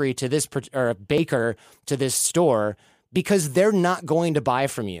competing bakery to this, or a baker to this store? Because they're not going to buy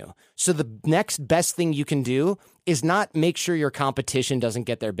from you. So the next best thing you can do is not make sure your competition doesn't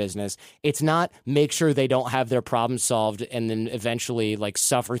get their business. It's not make sure they don't have their problem solved and then eventually like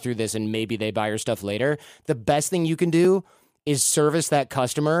suffer through this and maybe they buy your stuff later. The best thing you can do is service that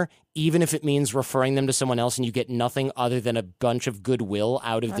customer, even if it means referring them to someone else and you get nothing other than a bunch of goodwill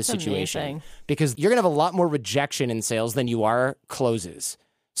out of the situation. Amazing. Because you're going to have a lot more rejection in sales than you are closes.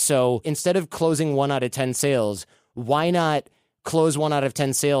 So instead of closing 1 out of 10 sales, why not close 1 out of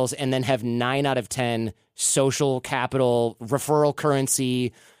 10 sales and then have 9 out of 10 social capital, referral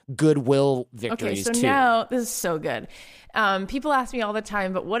currency, goodwill victories too? Now, this is so good. People ask me all the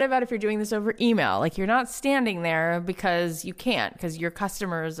time, but what about if you're doing this over email? Like, you're not standing there because you can't, because your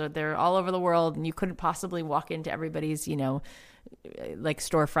customers they're all over the world and you couldn't possibly walk into everybody's, like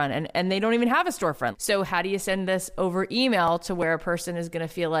storefront and they don't even have a storefront. So how do you send this over email to where a person is going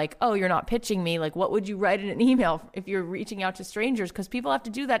to feel like, oh, you're not pitching me? Like, what would you write in an email if you're reaching out to strangers? Because people have to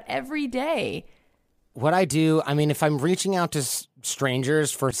do that every day. What I do, if I'm reaching out to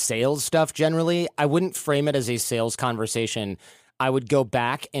strangers for sales stuff, generally, I wouldn't frame it as a sales conversation. I would go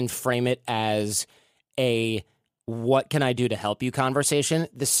back and frame it as a what can I do to help you conversation.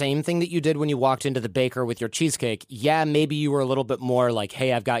 The same thing that you did when you walked into the baker with your cheesecake. Yeah, maybe you were a little bit more like,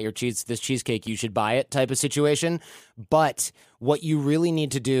 hey, I've got this cheesecake, you should buy it type of situation. But what you really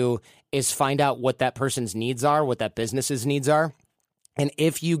need to do is find out what that person's needs are, what that business's needs are. And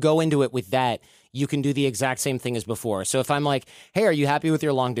if you go into it with that, you can do the exact same thing as before. So if I'm like, hey, are you happy with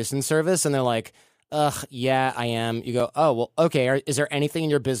your long distance service? And they're like, yeah, I am. You go, oh, well, okay. Is there anything in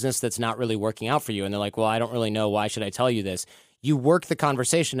your business that's not really working out for you? And they're like, well, I don't really know. Why should I tell you this? You work the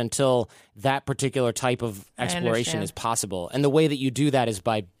conversation until that particular type of exploration is possible. And the way that you do that is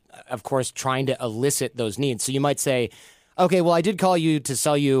by, of course, trying to elicit those needs. So you might say, okay, well, I did call you to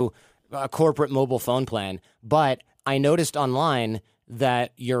sell you a corporate mobile phone plan, but I noticed online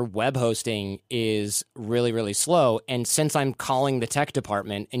that your web hosting is really, really slow. And since I'm calling the tech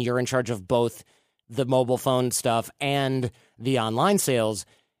department and you're in charge of both the mobile phone stuff and the online sales,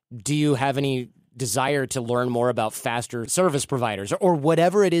 do you have any desire to learn more about faster service providers or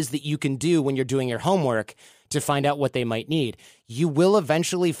whatever it is that you can do when you're doing your homework to find out what they might need? You will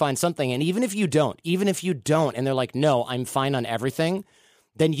eventually find something. And even if you don't, and they're like, no, I'm fine on everything,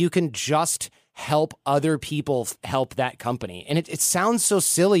 then you can just help other people help that company. And it sounds so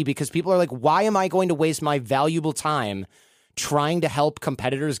silly because people are like, why am I going to waste my valuable time trying to help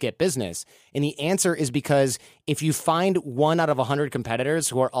competitors get business? And the answer is because if you find 1 out of 100 competitors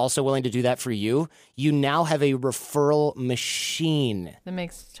who are also willing to do that for you, you now have a referral machine that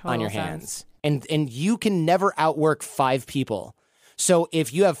makes total on your sense. hands. And you can never outwork 5 people. So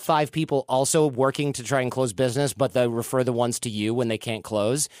if you have 5 people also working to try and close business, but they refer the ones to you when they can't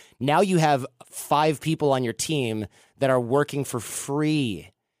close, now you have 5 people on your team that are working for free.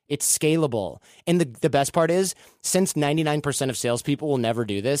 It's scalable. And the best part is, since 99% of salespeople will never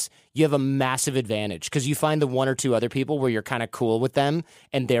do this, you have a massive advantage because you find the one or two other people where you're kind of cool with them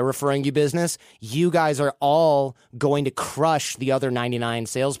and they're referring you business. You guys are all going to crush the other 99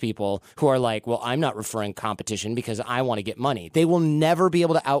 salespeople who are like, well, I'm not referring competition because I want to get money. They will never be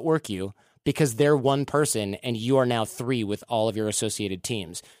able to outwork you because they're one person and you are now three with all of your associated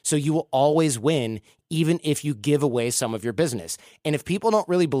teams. So you will always win, even if you give away some of your business. And if people don't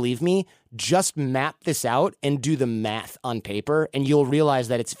really believe me, just map this out and do the math on paper, and you'll realize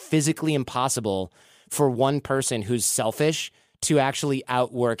that it's physically impossible for one person who's selfish to actually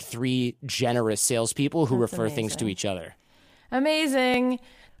outwork three generous salespeople who refer things to each other. Amazing.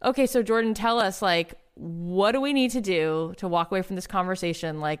 Okay, so Jordan, tell us, like, what do we need to do to walk away from this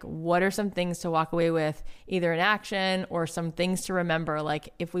conversation? Like, what are some things to walk away with, either in action or some things to remember? Like,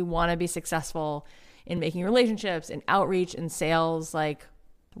 if we want to be successful in making relationships and outreach and sales, like,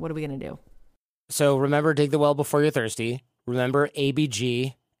 what are we going to do? So remember, dig the well before you're thirsty. Remember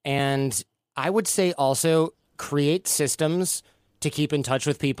ABG. And I would say also create systems to keep in touch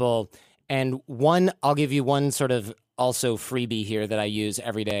with people. And I'll give you one sort of also freebie here that I use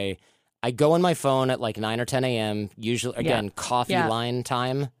every day. I go on my phone at like 9 or 10 a.m., usually, again, coffee line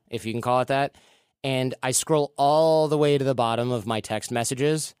time, if you can call it that. And I scroll all the way to the bottom of my text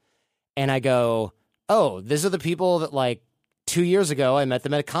messages. And I go, oh, these are the people that like 2 years ago, I met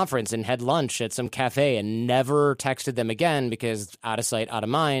them at a conference and had lunch at some cafe and never texted them again because out of sight, out of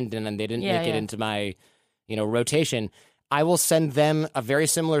mind. And then they didn't make it into my, rotation. I will send them a very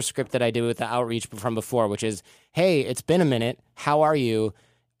similar script that I did with the outreach from before, which is, hey, it's been a minute. How are you?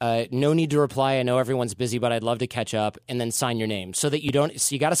 No need to reply. I know everyone's busy, but I'd love to catch up, and then sign your name so that you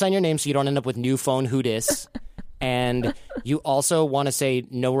got to sign your name so you don't end up with new phone who dis. And you also want to say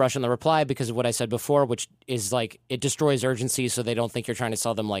no rush on the reply because of what I said before, which is like it destroys urgency so they don't think you're trying to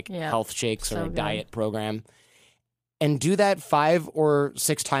sell them like health shakes or a diet program. And do that 5 or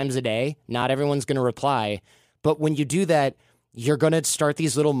 6 times a day. Not everyone's going to reply. But when you do that, you're going to start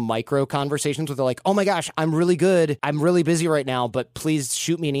these little micro conversations where they're like, oh my gosh, I'm really good. I'm really busy right now, but please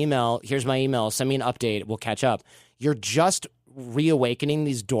shoot me an email. Here's my email. Send me an update. We'll catch up. You're just reawakening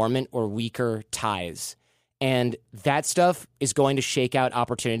these dormant or weaker ties. And that stuff is going to shake out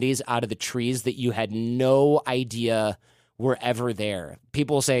opportunities out of the trees that you had no idea were ever there.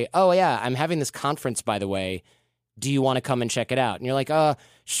 People will say, oh yeah, I'm having this conference, by the way. Do you want to come and check it out? And you're like,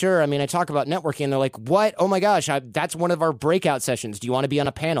 sure. I mean, I talk about networking. And they're like, what? Oh my gosh, that's one of our breakout sessions. Do you want to be on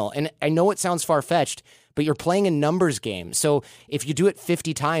a panel? And I know it sounds far-fetched, but you're playing a numbers game. So if you do it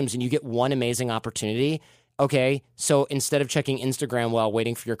 50 times and you get one amazing opportunity, okay, so instead of checking Instagram while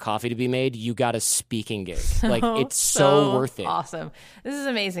waiting for your coffee to be made, you got a speaking gig. Like, it's so worth it. Awesome. This is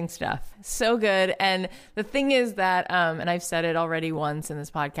amazing stuff. So good. And the thing is that, and I've said it already once in this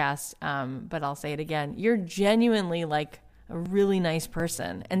podcast, but I'll say it again, you're genuinely like a really nice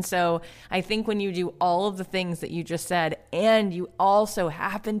person. And so I think when you do all of the things that you just said, and you also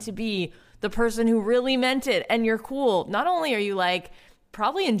happen to be the person who really meant it, and you're cool, not only are you like,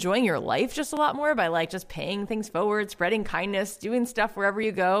 probably enjoying your life just a lot more by like just paying things forward, spreading kindness, doing stuff wherever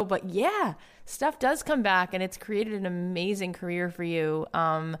you go. But yeah, stuff does come back, and it's created an amazing career for you,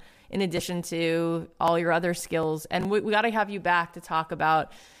 in addition to all your other skills. And we got to have you back to talk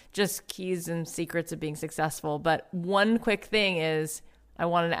about just keys and secrets of being successful. But one quick thing is I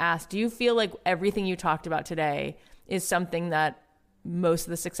wanted to ask, do you feel like everything you talked about today is something that most of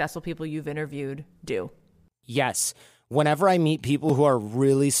the successful people you've interviewed do? Yes. Whenever I meet people who are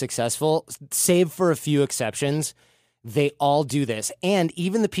really successful, save for a few exceptions, they all do this. And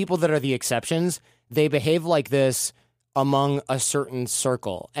even the people that are the exceptions, they behave like this among a certain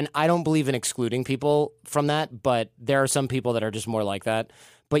circle. And I don't believe in excluding people from that, but there are some people that are just more like that.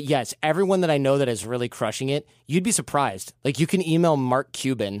 But yes, everyone that I know that is really crushing it, you'd be surprised. Like, you can email Mark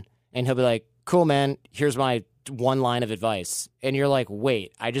Cuban and he'll be like, cool, man, here's my one line of advice. And you're like,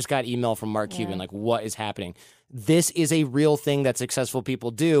 wait, I just got email from Mark Cuban. Like, what is happening? This is a real thing that successful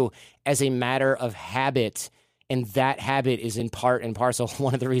people do as a matter of habit. And that habit is in part and parcel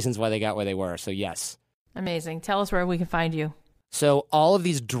one of the reasons why they got where they were. So yes. Amazing. Tell us where we can find you. So all of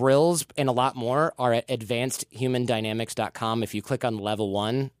these drills and a lot more are at advancedhumandynamics.com. If you click on level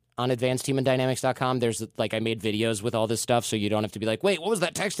 1 on advancedhumandynamics.com, there's like, I made videos with all this stuff so you don't have to be like, wait, what was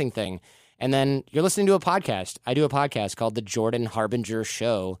that texting thing? And then you're listening to a podcast. I do a podcast called The Jordan Harbinger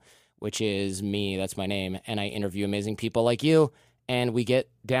Show, which is me. That's my name. And I interview amazing people like you, and we get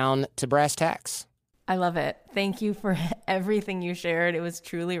down to brass tacks. I love it. Thank you for everything you shared. It was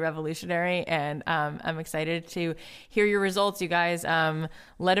truly revolutionary, and I'm excited to hear your results, you guys.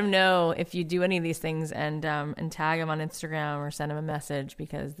 Let them know if you do any of these things, and tag them on Instagram or send them a message,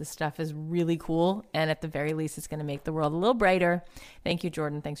 because this stuff is really cool, and at the very least, it's going to make the world a little brighter. Thank you,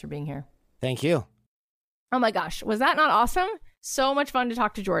 Jordan. Thanks for being here. Thank you. Oh my gosh, was that not awesome? So much fun to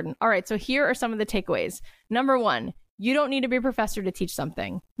talk to Jordan. All right, so here are some of the takeaways. Number 1, you don't need to be a professor to teach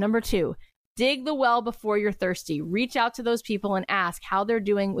something. Number 2, dig the well before you're thirsty. Reach out to those people and ask how they're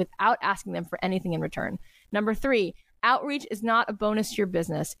doing without asking them for anything in return. Number 3, outreach is not a bonus to your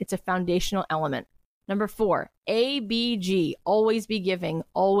business. It's a foundational element. Number 4, ABG, always be giving,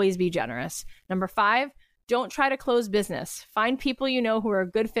 always be generous. Number 5, don't try to close business. Find people you know who are a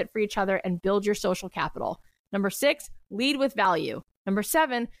good fit for each other and build your social capital. Number 6, lead with value. Number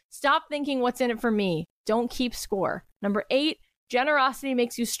 7, stop thinking what's in it for me. Don't keep score. Number 8, generosity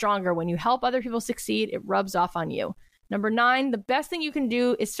makes you stronger. When you help other people succeed, it rubs off on you. Number 9, the best thing you can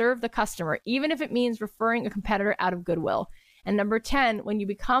do is serve the customer, even if it means referring a competitor out of goodwill. And number 10, when you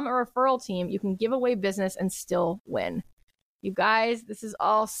become a referral team, you can give away business and still win. You guys, this is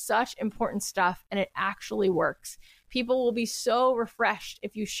all such important stuff, and it actually works. People will be so refreshed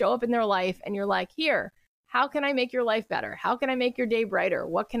if you show up in their life and you're like, here, how can I make your life better? How can I make your day brighter?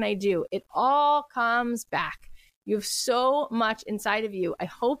 What can I do? It all comes back. You have so much inside of you. I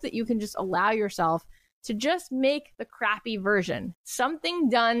hope that you can just allow yourself to just make the crappy version. Something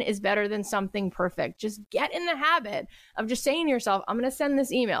done is better than something perfect. Just get in the habit of just saying to yourself, I'm going to send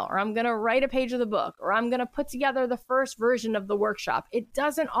this email, or I'm going to write a page of the book, or I'm going to put together the first version of the workshop. It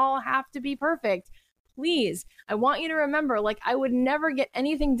doesn't all have to be perfect. Please, I want you to remember, like, I would never get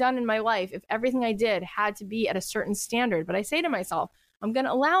anything done in my life if everything I did had to be at a certain standard. But I say to myself, I'm going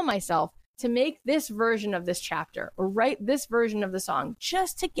to allow myself to make this version of this chapter or write this version of the song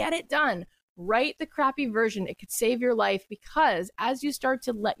just to get it done. Write the crappy version. It could save your life, because as you start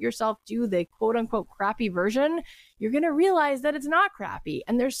to let yourself do the quote unquote crappy version, you're going to realize that it's not crappy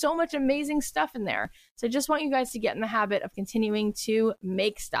and there's so much amazing stuff in there. So I just want you guys to get in the habit of continuing to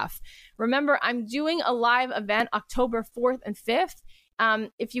make stuff. Remember, I'm doing a live event October 4th and 5th.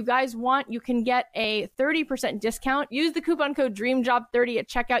 If you guys want, you can get a 30% discount. Use the coupon code DREAMJOB30 at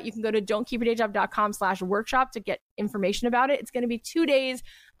checkout. You can go to don'tkeepyourdayjob.com/workshop to get information about it. It's going to be 2 days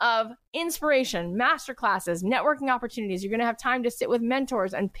of inspiration, masterclasses, networking opportunities. You're going to have time to sit with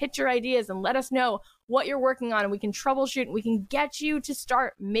mentors and pitch your ideas and let us know what you're working on, and we can troubleshoot and we can get you to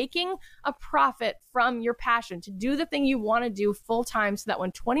start making a profit from your passion, to do the thing you want to do full time, so that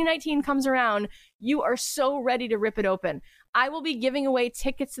when 2019 comes around, you are so ready to rip it open. I will be giving away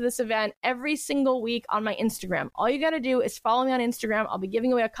tickets to this event every single week on my Instagram. All you got to do is follow me on Instagram. I'll be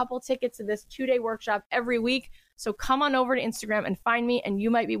giving away a couple tickets to this 2-day workshop every week. So come on over to Instagram and find me, and you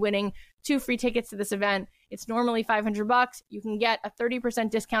might be winning 2 free tickets to this event. It's normally $500. You can get a 30%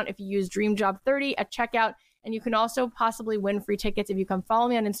 discount if you use DreamJob30 at checkout. And you can also possibly win free tickets if you come follow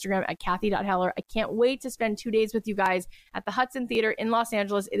me on Instagram at Kathy.Heller. I can't wait to spend 2 days with you guys at the Hudson Theater in Los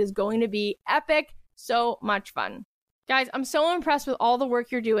Angeles. It is going to be epic. So much fun. Guys, I'm so impressed with all the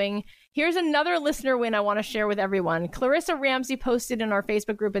work you're doing. Here's another listener win I want to share with everyone. Clarissa Ramsey posted in our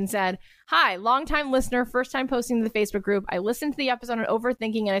Facebook group and said, "Hi, longtime listener, first time posting to the Facebook group. I listened to the episode on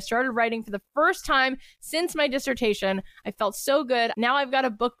overthinking and I started writing for the first time since my dissertation. I felt so good. Now I've got a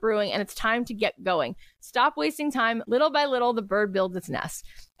book brewing and it's time to get going. Stop wasting time. Little by little, the bird builds its nest."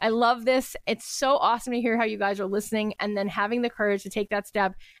 I love this. It's so awesome to hear how you guys are listening and then having the courage to take that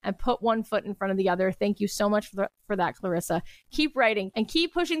step and put one foot in front of the other. Thank you so much for that, Clarissa. Keep writing and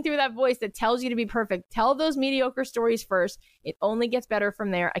keep pushing through that voice that tells you to be perfect. Tell those mediocre stories first. It only gets better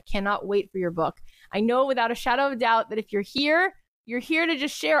from there. I cannot wait for your book. I know without a shadow of a doubt that if you're here to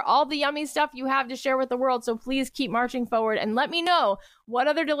just share all the yummy stuff you have to share with the world. So please keep marching forward and let me know what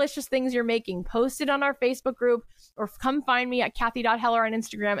other delicious things you're making. Post it on our Facebook group or come find me at Kathy.Heller on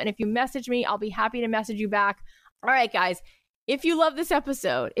Instagram. And if you message me, I'll be happy to message you back. All right, guys. If you love this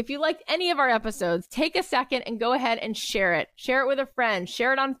episode, if you liked any of our episodes, take a second and go ahead and share it. Share it with a friend.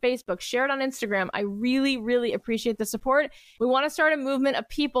 Share it on Facebook. Share it on Instagram. I really, really appreciate the support. We want to start a movement of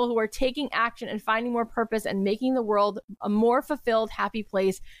people who are taking action and finding more purpose and making the world a more fulfilled, happy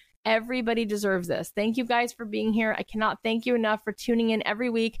place. Everybody deserves this. Thank you guys for being here. I cannot thank you enough for tuning in every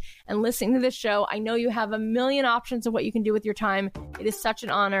week and listening to this show. I know you have a million options of what you can do with your time. It is such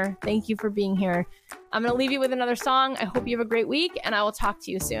an honor. Thank you for being here. I'm going to leave you with another song. I hope you have a great week, and I will talk to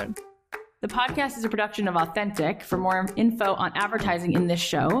you soon. The podcast is a production of Authentic. For more info on advertising in this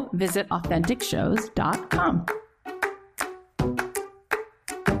show, visit AuthenticShows.com.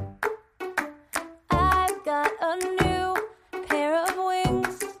 I've got a new pair of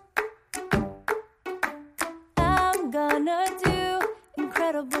wings.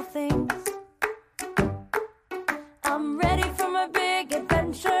 incredible things. I'm ready for my big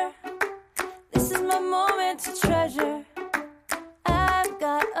adventure. This is my moment to treasure. I've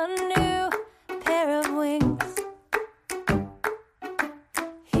got a new pair of wings.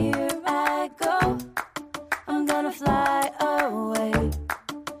 Here I go, I'm gonna fly away.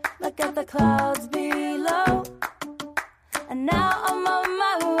 Look at the clouds below, and now I'm on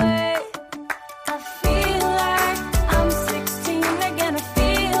my way. I feel like I'm 16 again. I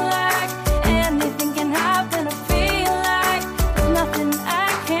feel like anything can happen. I feel like there's nothing I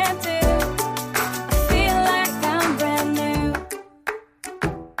can't do. I feel like I'm brand new.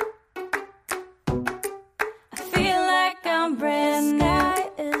 I feel like I'm brand new. Sky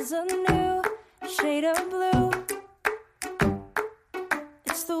is a new shade of blue.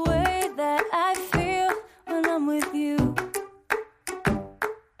 It's the way that I feel when I'm with you.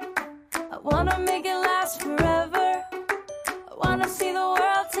 I wanna make it last forever. I wanna see the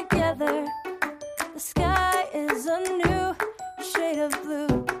world together. The sky is a new shade of blue.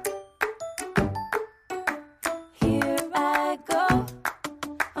 Here I go,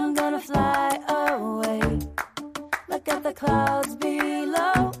 I'm gonna fly away. Look at the clouds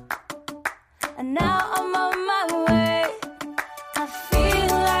below, and now I'm on my way. I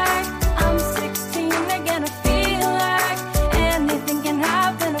feel like I'm 16 again. I feel like anything can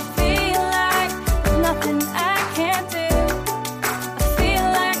happen. I feel like there's nothing I can't do. I feel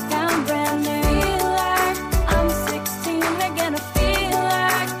like I'm brand new. I feel like I'm 16 again. I feel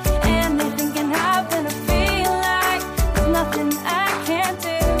like anything can happen. I feel like there's nothing I can't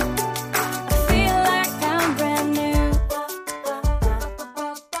do. I feel like I'm brand new.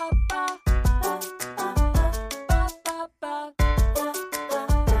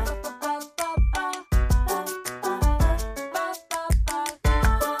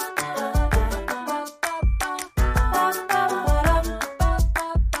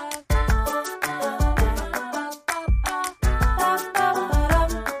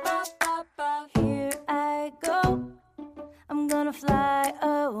 Here I go, I'm gonna fly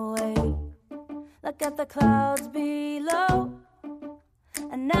away. Look at the clouds below,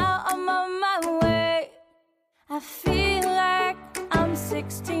 and now I'm on my way. I feel like I'm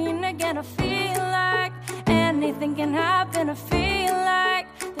 16 again. I feel like anything can happen. I feel like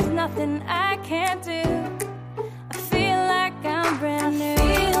there's nothing I can't do.